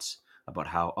 fucking months about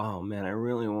how, oh man, I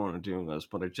really want to do this,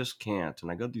 but I just can't,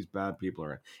 and I got these bad people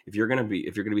around. If you're gonna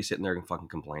be sitting there and fucking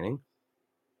complaining,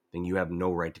 then you have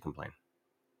no right to complain.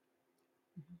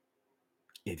 Mm-hmm.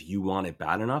 If you want it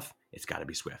bad enough, it's got to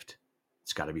be swift,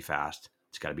 it's got to be fast,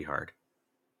 it's got to be hard,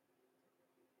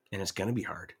 and it's gonna be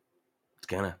hard.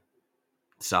 It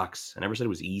sucks. I never said it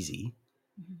was easy,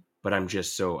 mm-hmm. But I'm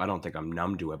just so, I don't think I'm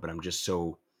numb to it, but I'm just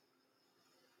so.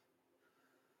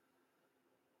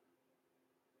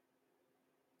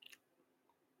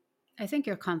 I think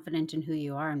you're confident in who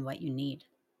you are and what you need,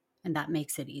 and that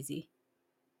makes it easy.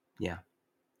 Yeah.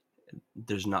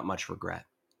 There's not much regret.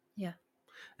 Yeah.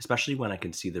 Especially when I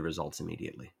can see the results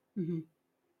immediately. Mm-hmm.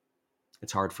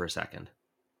 It's hard for a second.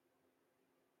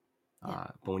 Yeah.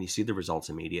 But when you see the results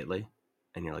immediately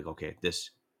and you're like, okay,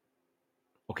 this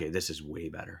is way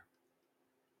better.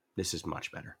 This is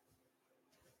much better.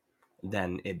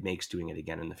 Then it makes doing it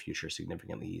again in the future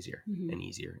significantly easier, mm-hmm. and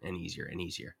easier and easier and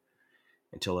easier.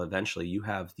 Until eventually you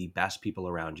have the best people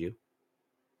around you,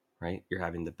 right? You're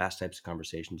having the best types of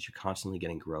conversations. You're constantly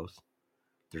getting growth.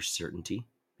 There's certainty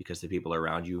because the people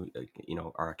around you,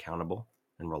 are accountable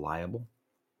and reliable,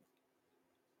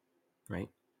 right?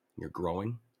 You're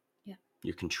growing. Yeah.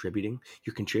 You're contributing.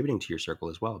 You're contributing to your circle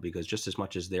as well, because just as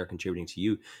much as they're contributing to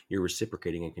you, you're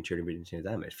reciprocating and contributing to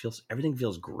them. Everything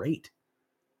feels great.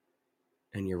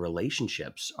 And your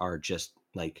relationships are just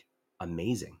like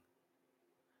amazing.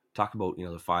 Talk about,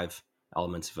 the 5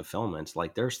 elements of fulfillment.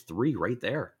 Like there's 3 right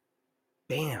there.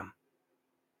 Bam.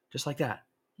 Just like that.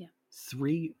 Yeah.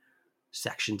 3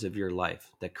 sections of your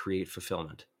life that create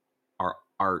fulfillment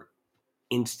are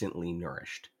instantly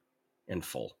nourished and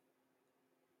full.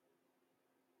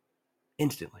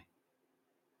 Instantly.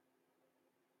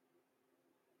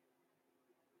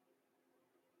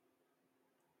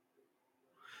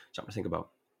 Something to think about.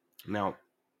 Now,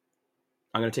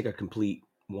 I'm going to take a complete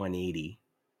 180,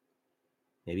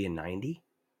 maybe a 90,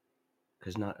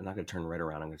 because I'm not going to turn right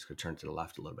around. I'm just going to turn to the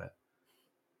left a little bit.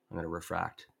 I'm going to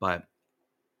refract. But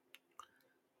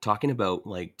talking about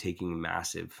like taking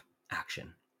massive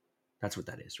action, that's what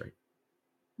that is, right?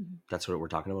 Mm-hmm. That's what we're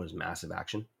talking about, is massive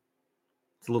action.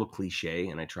 It's a little cliche,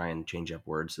 and I try and change up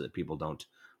words so that people don't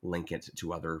link it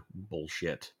to other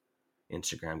bullshit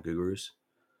Instagram gurus.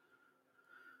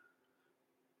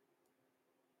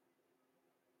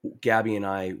 Gabby and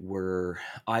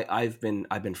I've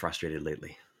been frustrated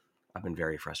lately. I've been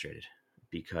very frustrated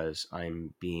because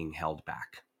I'm being held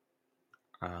back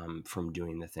from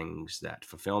doing the things that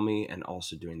fulfill me, and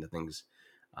also doing the things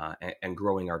and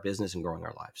growing our business and growing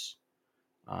our lives.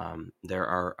 There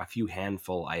are a few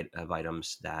handful of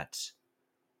items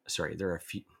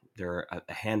there are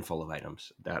a handful of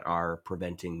items that are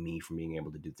preventing me from being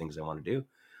able to do things I want to do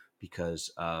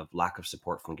because of lack of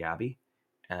support from Gabby,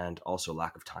 and also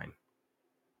lack of time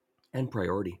and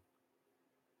priority.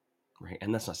 Right.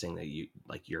 And that's not saying that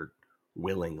you're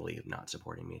willingly not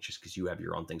supporting me. It's just because you have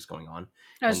your own things going on.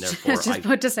 I was just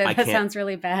about to say, that sounds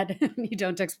really bad. You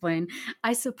don't explain.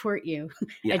 I support you.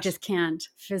 Yes. I just can't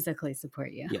physically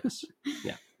support you. Yes.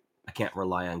 Yeah. I can't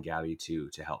rely on Gabby to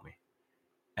help me.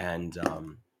 And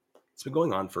it's been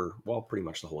going on for, pretty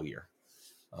much the whole year.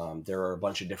 There are a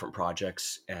bunch of different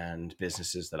projects and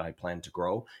businesses that I plan to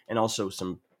grow, and also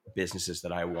some businesses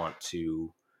that I want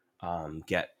to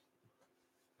get.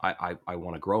 I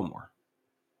want to grow more.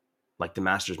 Like the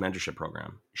Master's Mentorship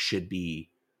Program should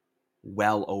be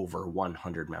well over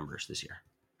 100 members this year.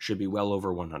 Should be well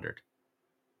over 100.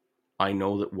 I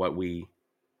know that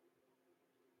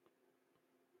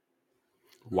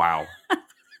wow.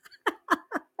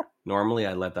 Normally,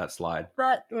 I let that slide.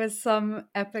 That was some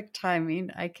epic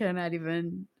timing. I cannot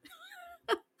even.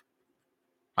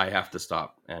 I have to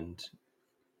stop. And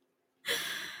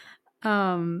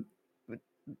Do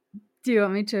you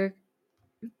want me to?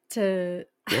 yeah.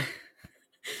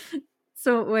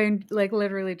 So Wayne, like,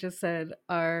 literally just said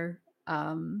our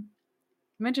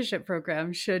mentorship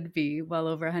program should be well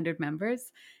over 100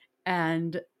 members,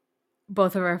 and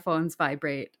both of our phones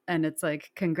vibrate, and it's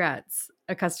like, congrats,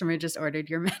 a customer just ordered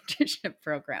your mentorship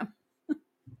program.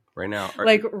 Right now.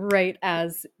 Like, right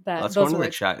as that, Let's go those into the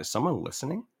words, chat. Is someone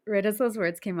listening? right as those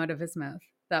words came out of his mouth.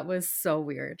 That was so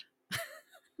weird.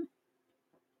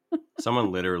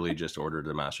 Someone literally just ordered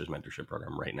the Master's Mentorship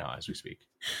Program right now as we speak.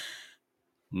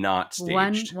 Not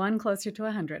staged. One closer to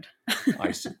 100.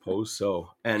 I suppose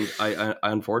so. And I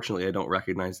unfortunately, I don't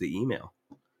recognize the email.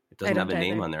 It doesn't have a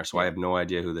name either. on there, so I have no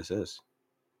idea who this is.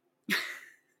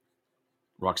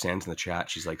 Roxanne's in the chat.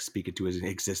 She's like, speak it to his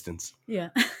existence. Yeah.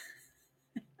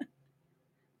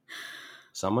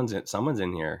 Someone's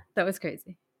in here. That was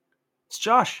crazy. It's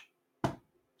Josh.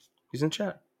 He's in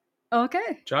chat.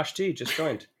 Okay. Josh T just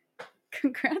joined.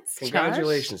 Congrats,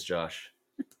 Congratulations, Josh.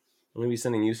 I'm going to be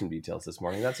sending you some details this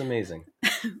morning. That's amazing.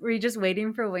 Were you just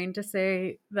waiting for Wayne to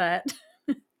say that?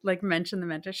 Like, mention the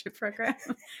mentorship program?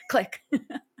 Click.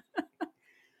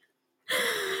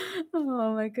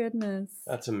 Oh my goodness.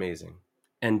 That's amazing.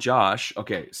 And Josh,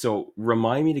 okay, so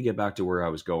remind me to get back to where I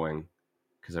was going,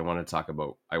 because I want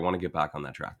to get back on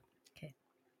that track. Okay.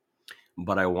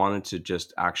 But I wanted to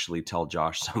just actually tell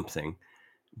Josh something,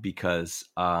 because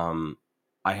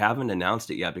I haven't announced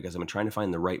it yet, because I'm trying to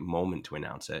find the right moment to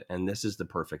announce it. And this is the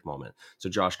perfect moment. So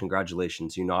Josh,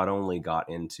 congratulations. You not only got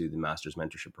into the Master's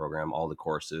Mentorship Program, all the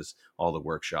courses, all the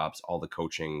workshops, all the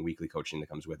coaching, weekly coaching that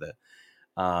comes with it,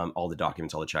 all the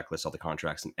documents, all the checklists, all the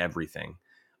contracts and everything.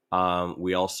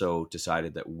 We also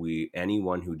decided that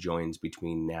anyone who joins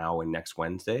between now and next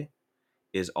Wednesday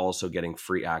is also getting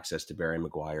free access to Barry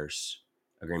McGuire's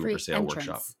Agreement Free for Sale entrance.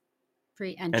 workshop.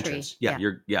 Free entry. Entrance. Yeah,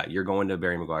 you're going to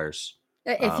Barry McGuire's.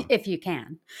 If you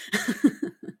can.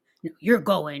 No, you're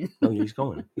going. No, he's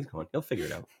going. He'll figure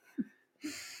it out.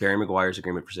 Barry McGuire's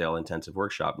Agreement for Sale intensive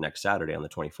workshop next Saturday on the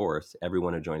 24th.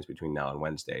 Everyone who joins between now and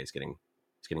Wednesday is getting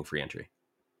free entry.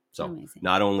 So Amazing.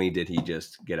 Not only did he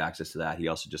just get access to that, he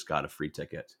also just got a free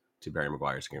ticket to Barry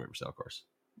McGuire's Agreement for Sale course.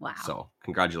 Wow. So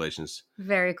congratulations.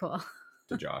 Very cool.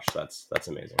 To Josh. That's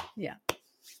amazing. Yeah.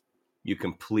 You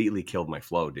completely killed my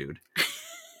flow, dude.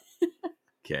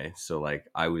 Okay. So like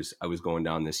I was going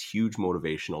down this huge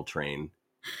motivational train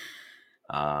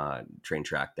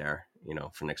track there,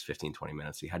 for the next 15, 20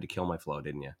 minutes. You had to kill my flow,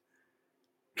 didn't you?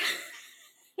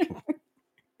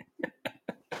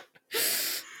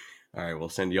 All right, we'll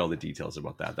send you all the details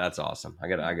about that. That's awesome. I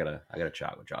gotta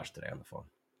chat with Josh today on the phone.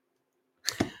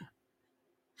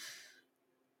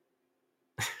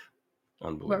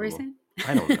 Unbelievable. What were you saying?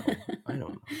 I don't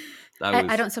know.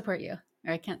 I don't support you,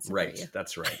 or I can't support you. Right,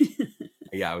 that's right.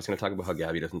 Yeah, I was going to talk about how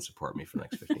Gabby doesn't support me for the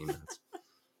next 15 minutes.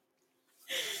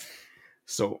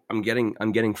 So I'm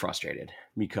getting frustrated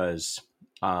because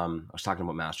I was talking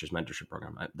about Master's Mentorship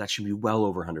Program. That should be well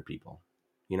over 100 people.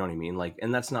 You know what I mean? Like,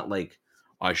 and that's not like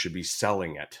I should be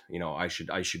selling it. I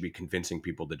should be convincing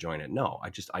people to join it. No,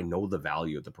 I know the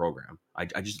value of the program. I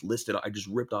just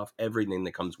ripped off everything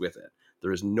that comes with it.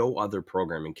 There is no other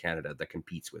program in Canada that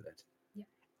competes with it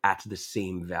at the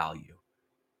same value,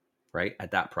 right?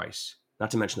 At that price. Not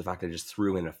to mention the fact that I just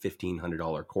threw in a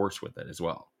 $1,500 course with it as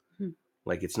well.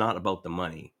 Like, it's not about the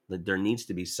money. There needs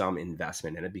to be some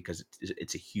investment in it because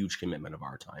it's a huge commitment of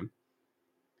our time,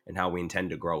 and how we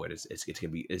intend to grow it.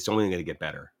 It's only going to get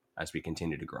better as we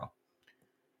continue to grow.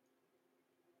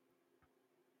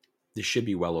 This should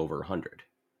be well over 100.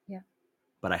 Yeah.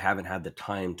 But I haven't had the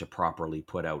time to properly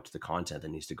put out the content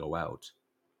that needs to go out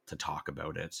to talk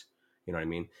about it. You know what I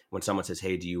mean? When someone says,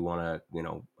 hey, do you want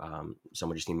to,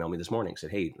 someone just emailed me this morning,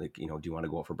 said, hey, like, do you want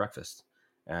to go out for breakfast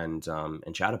and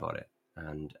chat about it?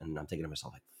 And I'm thinking to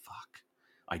myself, like, fuck,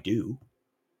 I do.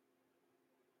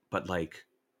 But like,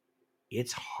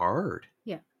 it's hard.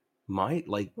 Yeah.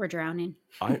 We're drowning.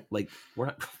 We're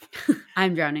not.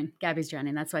 I'm drowning. Gabby's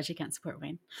drowning. That's why she can't support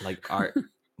Wayne. Like,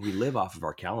 we live off of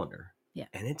our calendar. Yeah.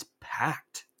 And it's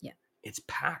packed. Yeah. It's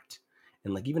packed.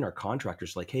 And like, even our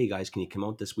contractors, like, hey guys, can you come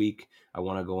out this week? I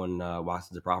want to go and walk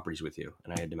through the properties with you.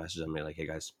 And I had to message them like, hey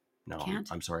guys, no,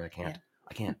 I'm sorry, I can't. Yeah.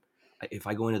 I can't. If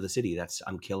I go into the city,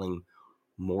 I'm killing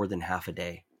more than half a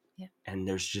day. Yeah. And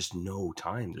there's just no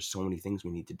time. There's so many things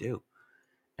we need to do.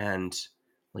 And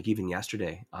like, even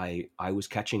yesterday, I was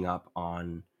catching up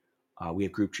on, we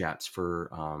have group chats for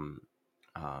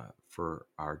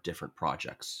our different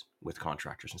projects with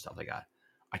contractors and stuff like that.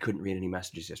 I couldn't read any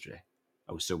messages yesterday.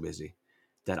 I was so busy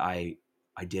that I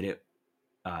did it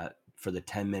for the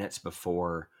 10 minutes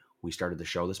before we started the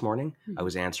show this morning. Mm-hmm. I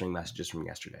was answering messages from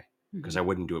yesterday because I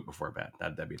wouldn't do it before bed.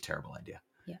 That'd be a terrible idea.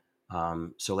 Yeah.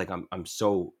 So like I'm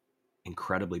so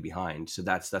incredibly behind. So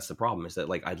that's the problem, is that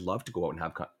like I'd love to go out and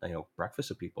have breakfast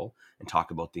with people and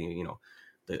talk about the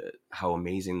how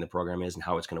amazing the program is and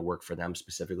how it's going to work for them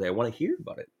specifically. I want to hear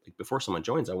about it. Like before someone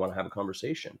joins, I want to have a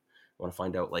conversation. I want to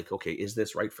find out like, okay, is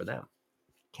this right for them?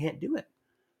 Can't do it.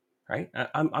 Right.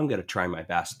 I'm going to try my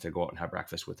best to go out and have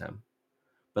breakfast with them.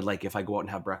 But like, if I go out and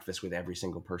have breakfast with every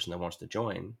single person that wants to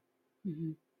join,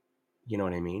 you know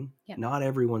what I mean? Yep. Not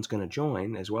everyone's going to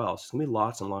join as well. So it's going to be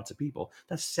lots and lots of people.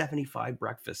 That's 75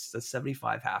 breakfasts. That's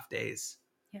 75 half days.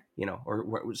 Yeah. Or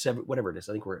whatever it is.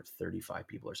 I think we're at 35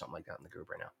 people or something like that in the group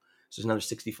right now. So there's another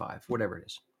 65, whatever it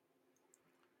is.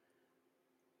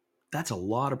 That's a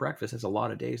lot of breakfast. That's a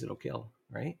lot of days it'll kill,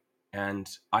 right? And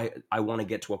I want to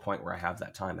get to a point where I have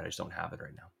that time, but I just don't have it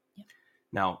right now. Yep.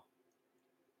 Now,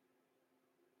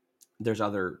 there's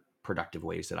other productive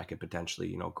ways that I could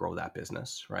potentially, grow that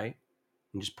business, right?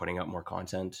 And just putting out more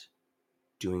content,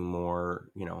 doing more,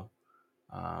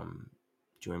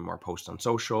 doing more posts on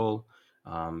social,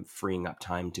 freeing up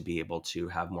time to be able to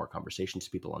have more conversations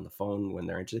with people on the phone when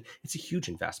they're interested. It's a huge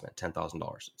investment,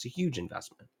 $10,000. It's a huge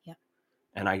investment. Yeah.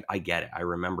 And I get it. I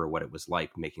remember what it was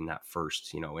like making that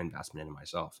first, investment into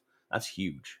myself. That's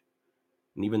huge.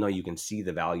 And even though you can see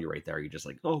the value right there, you're just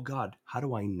like, oh God, how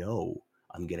do I know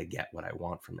I'm going to get what I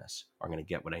want from this? Or I'm going to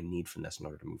get what I need from this in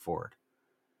order to move forward?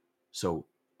 So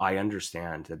I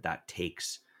understand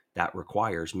that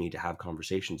requires me to have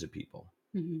conversations with people.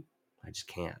 Mm-hmm. I just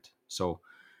can't. So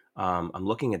I'm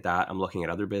looking at that. I'm looking at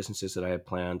other businesses that I have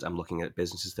planned. I'm looking at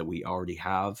businesses that we already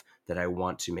have that I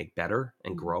want to make better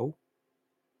and grow.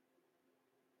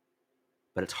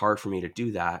 But it's hard for me to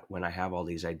do that when I have all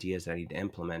these ideas that I need to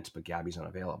implement, but Gabby's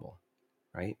unavailable,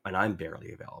 right? And I'm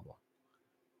barely available.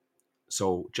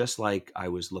 So just like I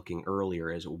was looking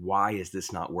earlier as why is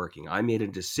this not working? I made a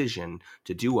decision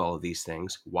to do all of these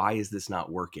things. Why is this not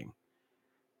working?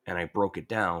 And I broke it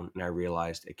down and I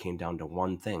realized it came down to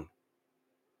one thing.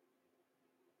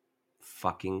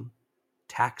 Fucking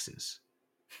taxes.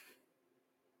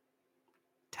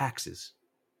 Taxes.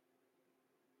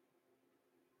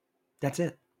 That's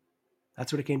it.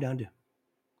 That's what it came down to.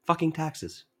 Fucking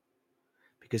taxes.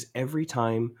 Because every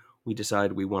time we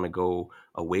decide we want to go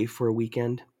away for a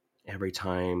weekend, every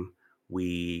time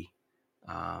we,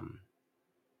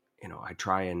 I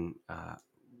try and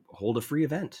hold a free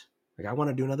event. Like I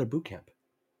want to do another boot camp.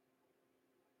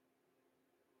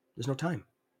 There's no time.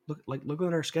 Look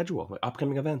at our schedule, like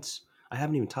upcoming events. I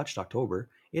haven't even touched October.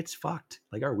 It's fucked.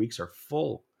 Like our weeks are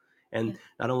full. And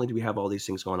not only do we have all these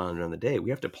things going on during the day, we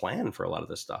have to plan for a lot of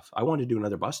this stuff. I want to do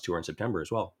another bus tour in September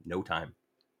as well. No time.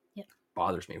 Yep.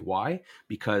 Bothers me. Why?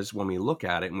 Because when we look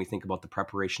at it and we think about the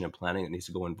preparation and planning that needs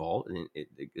to go involved, and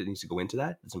it needs to go into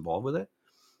that, it's involved with it.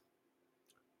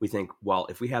 We think, well,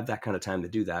 if we have that kind of time to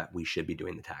do that, we should be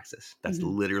doing the taxes. That's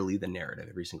literally the narrative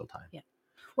every single time. Yeah.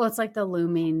 Well, it's like the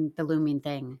looming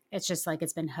thing. It's just like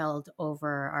it's been held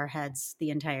over our heads the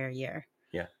entire year.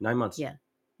 Yeah. 9 months. Yeah.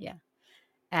 Yeah.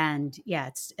 And yeah,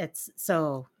 it's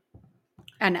so,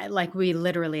 and like we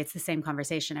literally, it's the same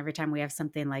conversation every time we have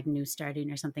something like new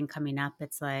starting or something coming up.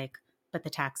 It's like, but the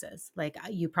taxes, like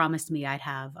you promised me I'd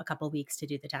have a couple weeks to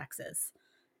do the taxes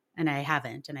and I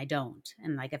haven't, and I don't.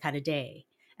 And like, I've had a day.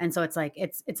 And so it's like,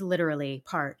 it's literally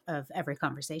part of every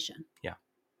conversation. Yeah.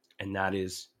 And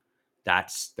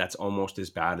that's almost as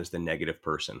bad as the negative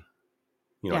person.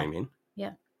 You know what I mean?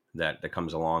 Yeah. That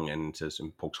comes along and says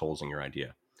and pokes holes in your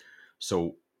idea.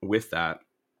 So with that,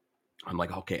 I'm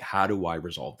like, okay, how do I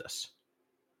resolve this?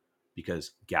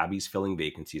 Because Gabby's filling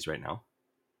vacancies right now.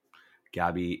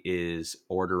 Gabby is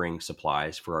ordering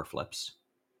supplies for our flips,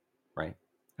 right?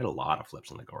 I had a lot of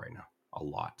flips on the go right now. A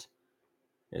lot.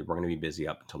 We're going to be busy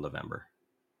up until November.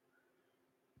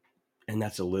 And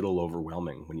that's a little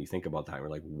overwhelming when you think about that. We're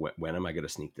like, when am I going to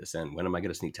sneak this in? When am I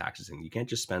going to sneak taxes in? You can't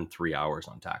just spend 3 hours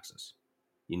on taxes.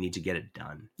 You need to get it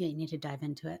done. Yeah, you need to dive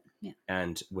into it. Yeah.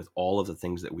 And with all of the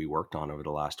things that we worked on over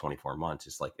the last 24 months,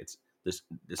 it's like it's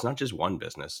not just one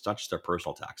business. It's not just our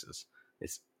personal taxes.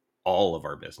 It's all of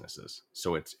our businesses.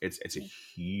 So it's a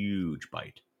huge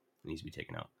bite that needs to be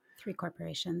taken out. 3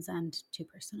 corporations and 2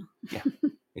 personal. Yeah,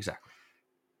 exactly.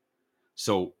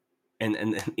 So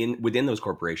and within those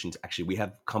corporations, actually, we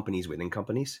have companies within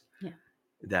companies. Yeah.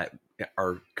 That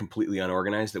are completely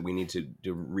unorganized that we need to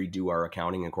redo our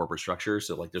accounting and corporate structure.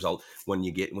 So like there's all, when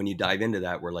you dive into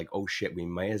that, we're like, oh shit, we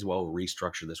may as well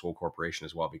restructure this whole corporation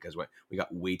as well, because we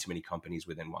got way too many companies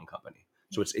within one company.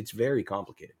 So it's very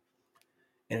complicated.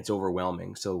 and it's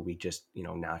overwhelming. So we just,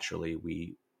 naturally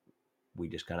we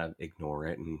just kind of ignore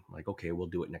it and like, okay, we'll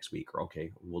do it next week, or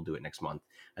okay, we'll do it next month.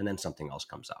 And then something else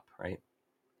comes up, right?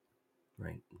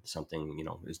 Something,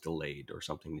 is delayed, or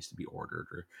something needs to be ordered,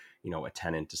 or, a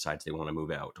tenant decides they want to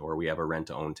move out, or we have a rent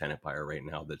to own tenant buyer right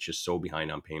now that's just so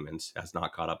behind on payments, has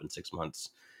not caught up in 6 months.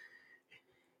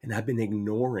 And I've been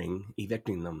ignoring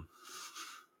evicting them.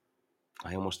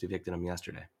 I almost evicted them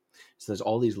yesterday. So there's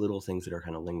all these little things that are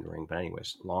kind of lingering. But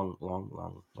anyways,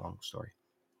 long story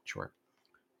short.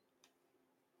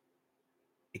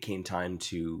 It came time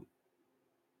to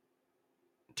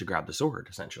grab the sword,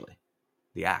 essentially,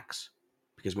 the axe,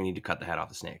 because we need to cut the head off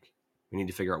the snake. We need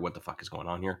to figure out what the fuck is going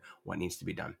on here, what needs to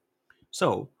be done.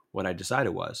 So what I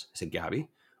decided was, I said, Gabby,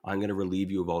 I'm going to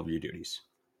relieve you of all of your duties.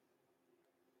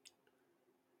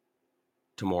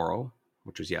 Tomorrow,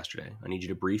 which was yesterday, I need you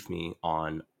to brief me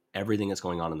on everything that's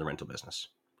going on in the rental business.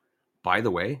 By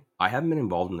the way, I haven't been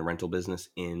involved in the rental business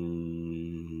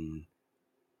in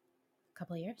a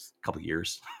couple of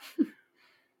years.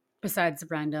 Besides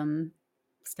random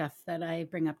stuff that I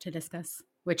bring up to discuss,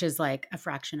 which is like a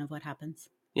fraction of what happens.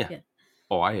 Yeah.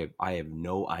 Oh, I have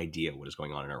no idea what is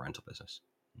going on in our rental business.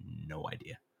 No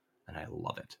idea. And I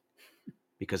love it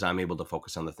because I'm able to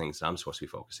focus on the things that I'm supposed to be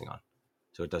focusing on.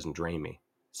 So it doesn't drain me.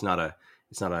 It's not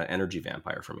an energy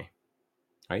vampire for me.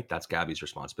 Right? That's Gabby's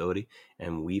responsibility.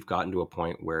 And we've gotten to a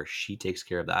point where she takes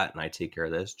care of that and I take care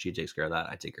of this. She takes care of that.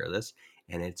 I take care of this.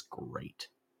 And it's great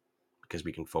because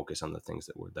we can focus on the things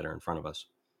that are in front of us.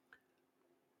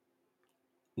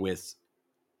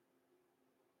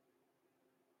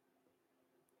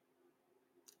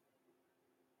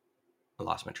 I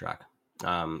lost my track.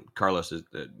 Carlos is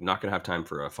not going to have time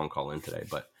for a phone call in today,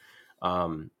 but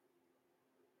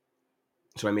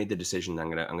so I made the decision that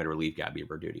I'm gonna relieve Gabby of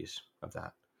her duties of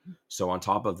that. So on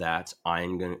top of that,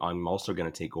 I'm also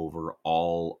gonna take over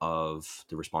all of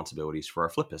the responsibilities for our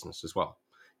flip business as well.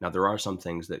 Now there are some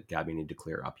things that Gabby need to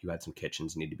clear up. You had some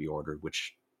kitchens need to be ordered,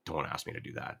 which don't ask me to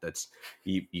do that. That's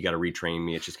you got to retrain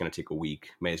me. It's just gonna take a week.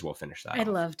 May as well finish that. I'd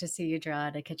love to see you draw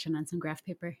out a kitchen on some graph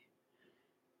paper.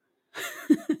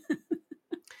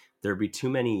 There'd be too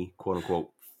many quote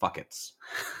unquote fuckets.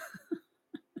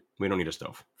 We don't need a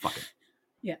stove. Fuck it.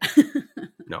 Yeah.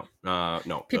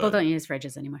 No. People don't use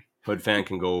fridges anymore. Hood fan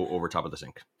can go over top of the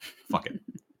sink. Fuck it.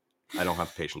 I don't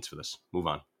have patience for this. Move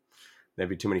on. There'd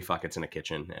be too many fuckets in a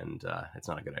kitchen, and it's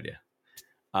not a good idea.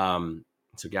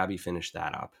 So Gabby finished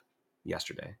that up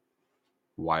yesterday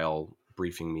while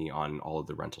briefing me on all of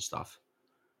the rental stuff.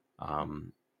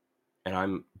 And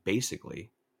I'm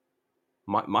basically,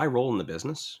 my role in the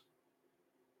business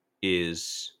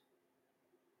is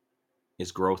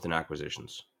growth and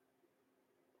acquisitions.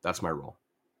 That's my role,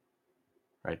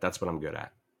 right? That's what I'm good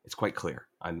at. It's quite clear.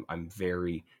 I'm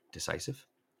very decisive.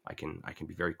 I can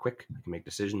be very quick. I can make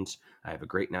decisions. I have a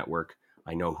great network.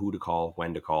 I know who to call,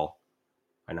 when to call.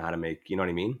 I know how to make, you know what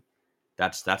I mean?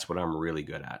 That's what I'm really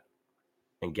good at.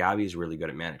 And Gabby's really good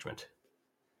at management.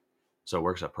 So it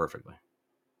works out perfectly.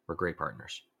 We're great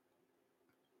partners.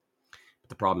 But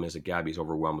the problem is that Gabby's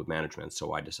overwhelmed with management.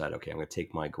 So I decided, okay, I'm going to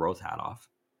take my growth hat off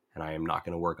and I am not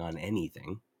going to work on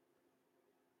anything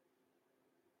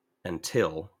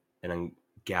until then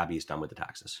Gabby's done with the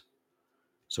taxes.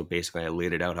 So basically I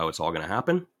laid it out how it's all going to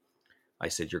happen. I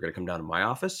said, you're going to come down to my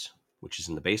office, which is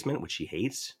in the basement, which she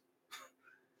hates,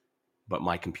 but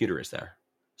my computer is there.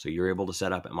 So you're able to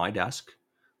set up at my desk.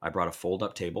 I brought a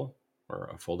fold-out table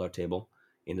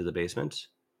into the basement,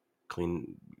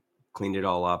 cleaned it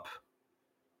all up.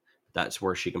 That's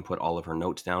where she can put all of her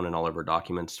notes down and all of her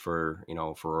documents for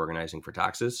organizing for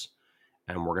taxes.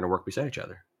 And we're going to work beside each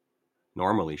other.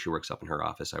 Normally she works up in her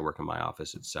office. I work in my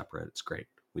office. It's separate. It's great.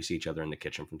 We see each other in the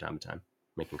kitchen from time to time,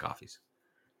 making coffees.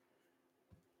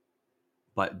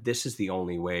 But this is the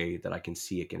only way that I can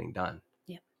see it getting done.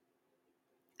 Yeah.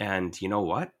 And you know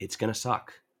what? It's going to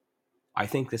suck. I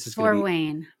think this is for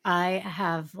Wayne. I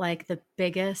have like the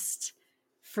biggest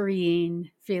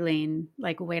freeing feeling,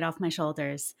 like weight off my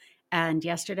shoulders. And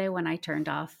yesterday when I turned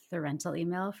off the rental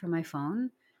email from my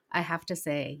phone, I have to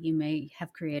say, you may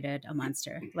have created a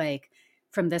monster. Like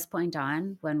from this point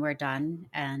on, when we're done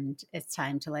and it's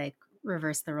time to like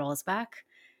reverse the roles back,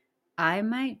 I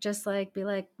might just like be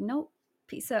like, nope,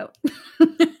 peace out.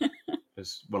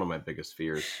 It's one of my biggest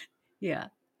fears. Yeah.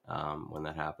 When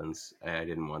that happens, I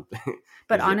didn't want that.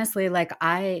 But honestly, like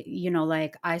I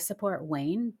support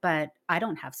Wayne, but I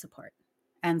don't have support.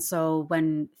 And so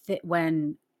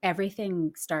when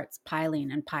everything starts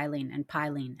piling and piling and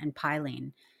piling and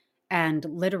piling, and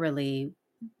literally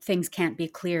things can't be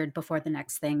cleared before the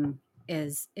next thing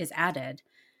is added,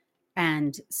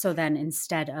 And so then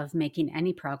instead of making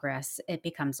any progress, it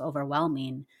becomes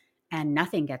overwhelming and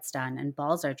nothing gets done and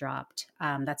balls are dropped.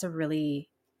 That's a really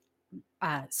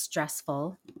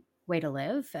stressful way to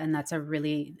live. And that's a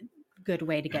really good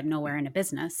way to get nowhere in a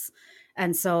business.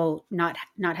 And so not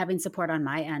having support on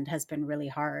my end has been really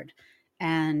hard.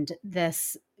 And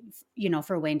this,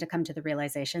 for Wayne to come to the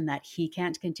realization that he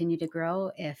can't continue to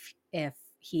grow if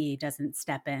he doesn't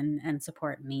step in and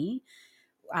support me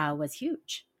was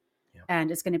huge. Yeah.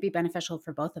 And it's going to be beneficial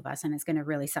for both of us. And it's going to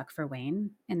really suck for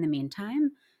Wayne in the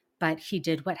meantime. But he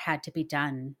did what had to be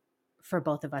done for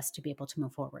both of us to be able to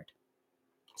move forward.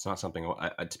 It's not something,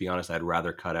 to be honest, I'd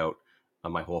rather cut out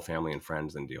my whole family and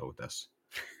friends than deal with this.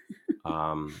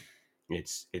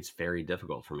 It's very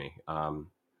difficult for me.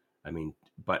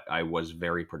 But I was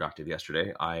very productive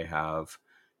yesterday. I have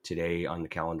today on the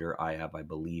calendar, I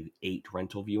believe 8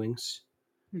 rental viewings.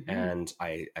 Mm-hmm. And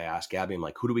I asked Gabby, I'm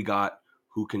like, who do we got?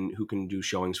 Who can do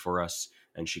showings for us?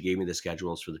 And she gave me the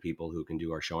schedules for the people who can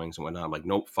do our showings and whatnot. I'm like,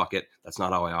 nope, fuck it. That's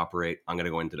not how I operate. I'm going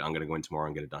to go in tomorrow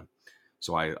and get it done.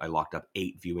 So I locked up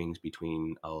 8 viewings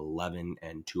between 11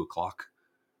 and 2 o'clock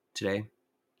today.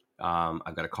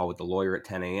 I've got a call with the lawyer at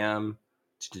 10 a.m.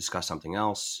 to discuss something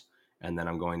else. And then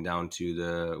I'm going down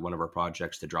to one of our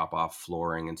projects to drop off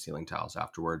flooring and ceiling tiles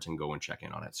afterwards and go and check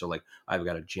in on it. So like I've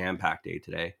got a jam-packed day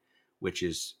today, which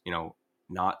is,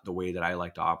 not the way that I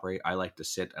like to operate. I like to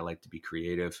sit. I like to be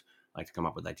creative. I like to come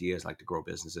up with ideas. I like to grow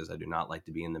businesses. I do not like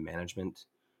to be in the management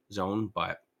zone,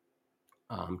 but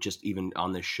just even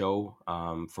on this show,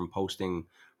 from posting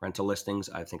rental listings,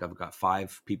 I think I've got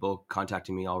 5 people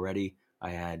contacting me already. I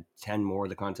had 10 more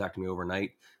that contacted me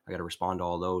overnight. I got to respond to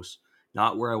all those.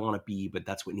 Not where I want to be, but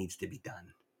that's what needs to be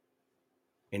done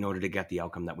in order to get the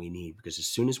outcome that we need. Because as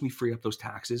soon as we free up those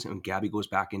taxes and Gabby goes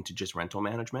back into just rental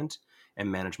management and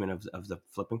management of the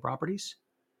flipping properties,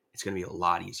 it's going to be a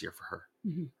lot easier for her.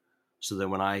 Mm-hmm. So that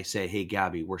when I say, hey,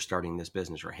 Gabby, we're starting this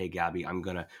business, or hey, Gabby, I'm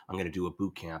going to do a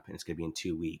boot camp and it's going to be in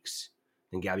 2 weeks,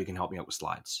 then Gabby can help me out with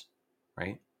slides,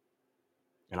 right?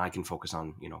 And I can focus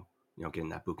on, getting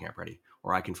that boot camp ready,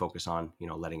 or I can focus on,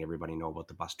 letting everybody know about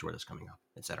the bus tour that's coming up,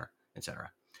 et cetera, et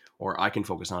cetera. Or I can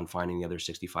focus on finding the other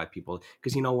 65 people,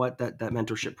 because you know what, that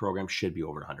mentorship program should be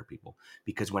over 100 people,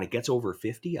 because when it gets over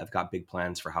 50, I've got big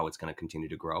plans for how it's going to continue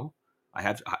to grow. I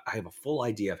have a full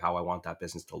idea of how I want that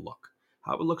business to look.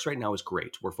 How it looks right now is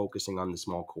great. We're focusing on the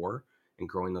small core and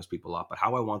growing those people up, but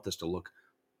how I want this to look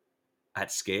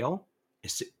at scale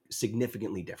is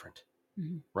significantly different.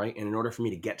 Mm-hmm. Right. And in order for me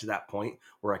to get to that point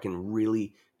where I can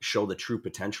really show the true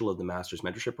potential of the Master's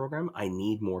Mentorship Program, I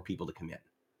need more people to come in.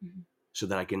 Mm-hmm. So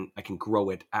that I can grow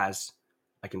it as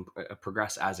I can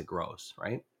progress as it grows.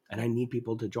 Right. And I need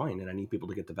people to join, and I need people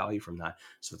to get the value from that,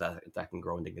 so that can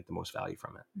grow and to get the most value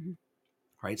from it. Mm-hmm.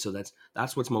 Right. So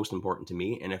that's what's most important to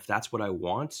me. And if that's what I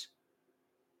want,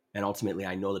 and ultimately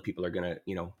I know that people are going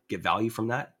to, get value from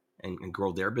that and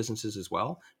grow their businesses as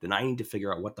well, then I need to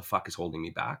figure out what the fuck is holding me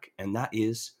back. And that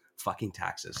is fucking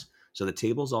taxes. So the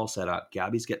table's all set up.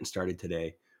 Gabby's getting started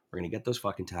today. We're going to get those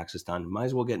fucking taxes done. Might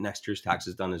as well get next year's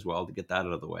taxes done as well to get that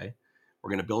out of the way.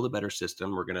 We're going to build a better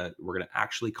system. We're going to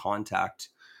actually contact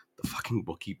the fucking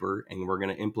bookkeeper, and we're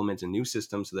going to implement a new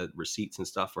system so that receipts and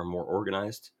stuff are more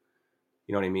organized.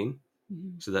 You know what I mean?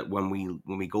 Mm-hmm. So that when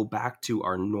we go back to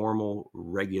our normal,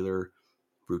 regular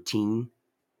routine,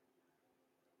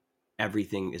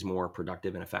 everything is more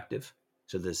productive and effective,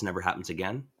 so this never happens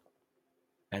again.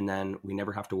 And then we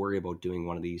never have to worry about doing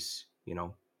one of these,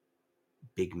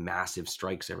 big, massive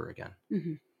strikes ever again.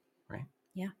 Mm-hmm. Right?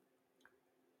 Yeah.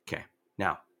 Okay.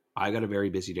 Now, I got a very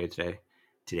busy day today.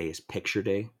 Today is picture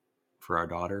day for our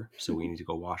daughter, so we need to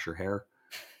go wash her hair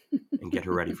and get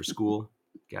her ready for school.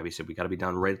 Gabby said we got to be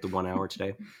done right at the 1 hour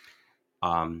today.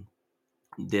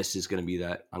 This is going to be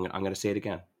that. I'm going to say it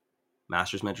again.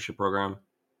 Master's Mentorship Program.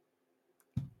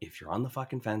 If you're on the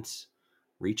fucking fence,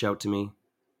 reach out to me.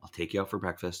 I'll take you out for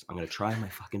breakfast. I'm going to try my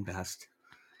fucking best.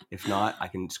 If not, I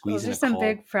can squeeze in a call. Those are some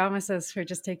big promises for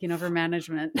just taking over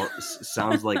management. Well,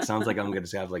 sounds like I'm going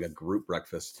to have like a group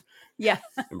breakfast. Yeah.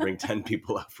 And bring 10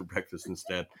 people out for breakfast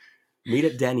instead. Meet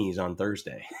at Denny's on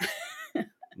Thursday,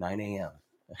 9 a.m.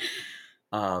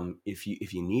 If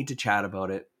you need to chat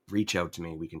about it, reach out to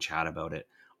me. We can chat about it.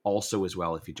 Also, as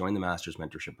well, if you join the Master's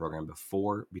Mentorship Program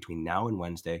between now and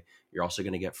Wednesday, you're also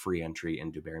going to get free entry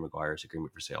into Barry McGuire's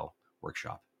Agreement for Sale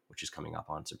workshop, which is coming up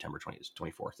on September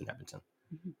 24th in Edmonton.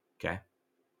 Mm-hmm. Okay.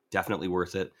 Definitely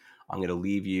worth it. I'm going to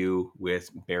leave you with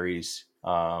Barry's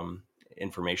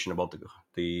information about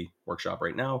the workshop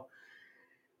right now.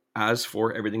 As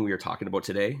for everything we are talking about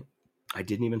today, I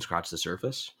didn't even scratch the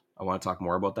surface. I want to talk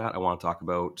more about that. I want to talk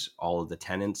about all of the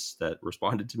tenants that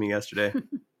responded to me yesterday.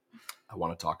 I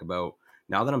want to talk about,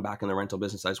 now that I'm back in the rental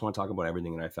business, I just want to talk about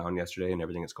everything that I found yesterday and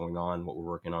everything that's going on, what we're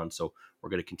working on. So we're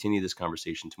going to continue this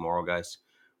conversation tomorrow, guys.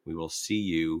 We will see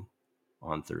you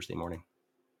on Thursday morning.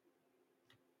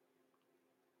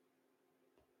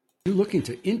 You're looking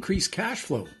to increase cash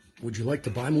flow. Would you like to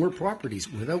buy more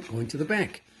properties without going to the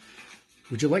bank?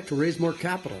 Would you like to raise more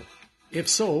capital? If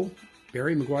so,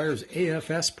 Barry McGuire's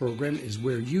AFS program is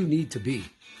where you need to be.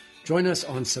 Join us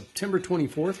on September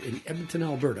 24th in Edmonton,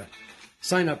 Alberta.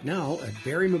 Sign up now at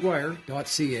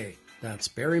barrymaguire.ca. That's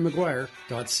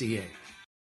barrymaguire.ca.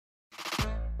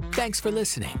 Thanks for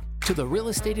listening to the Real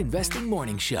Estate Investing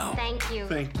Morning Show. Thank you.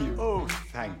 Thank you. Oh,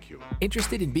 thank you.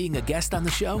 Interested in being a guest on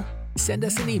the show? Send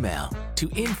us an email to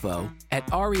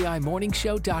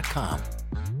info@reimorningshow.com.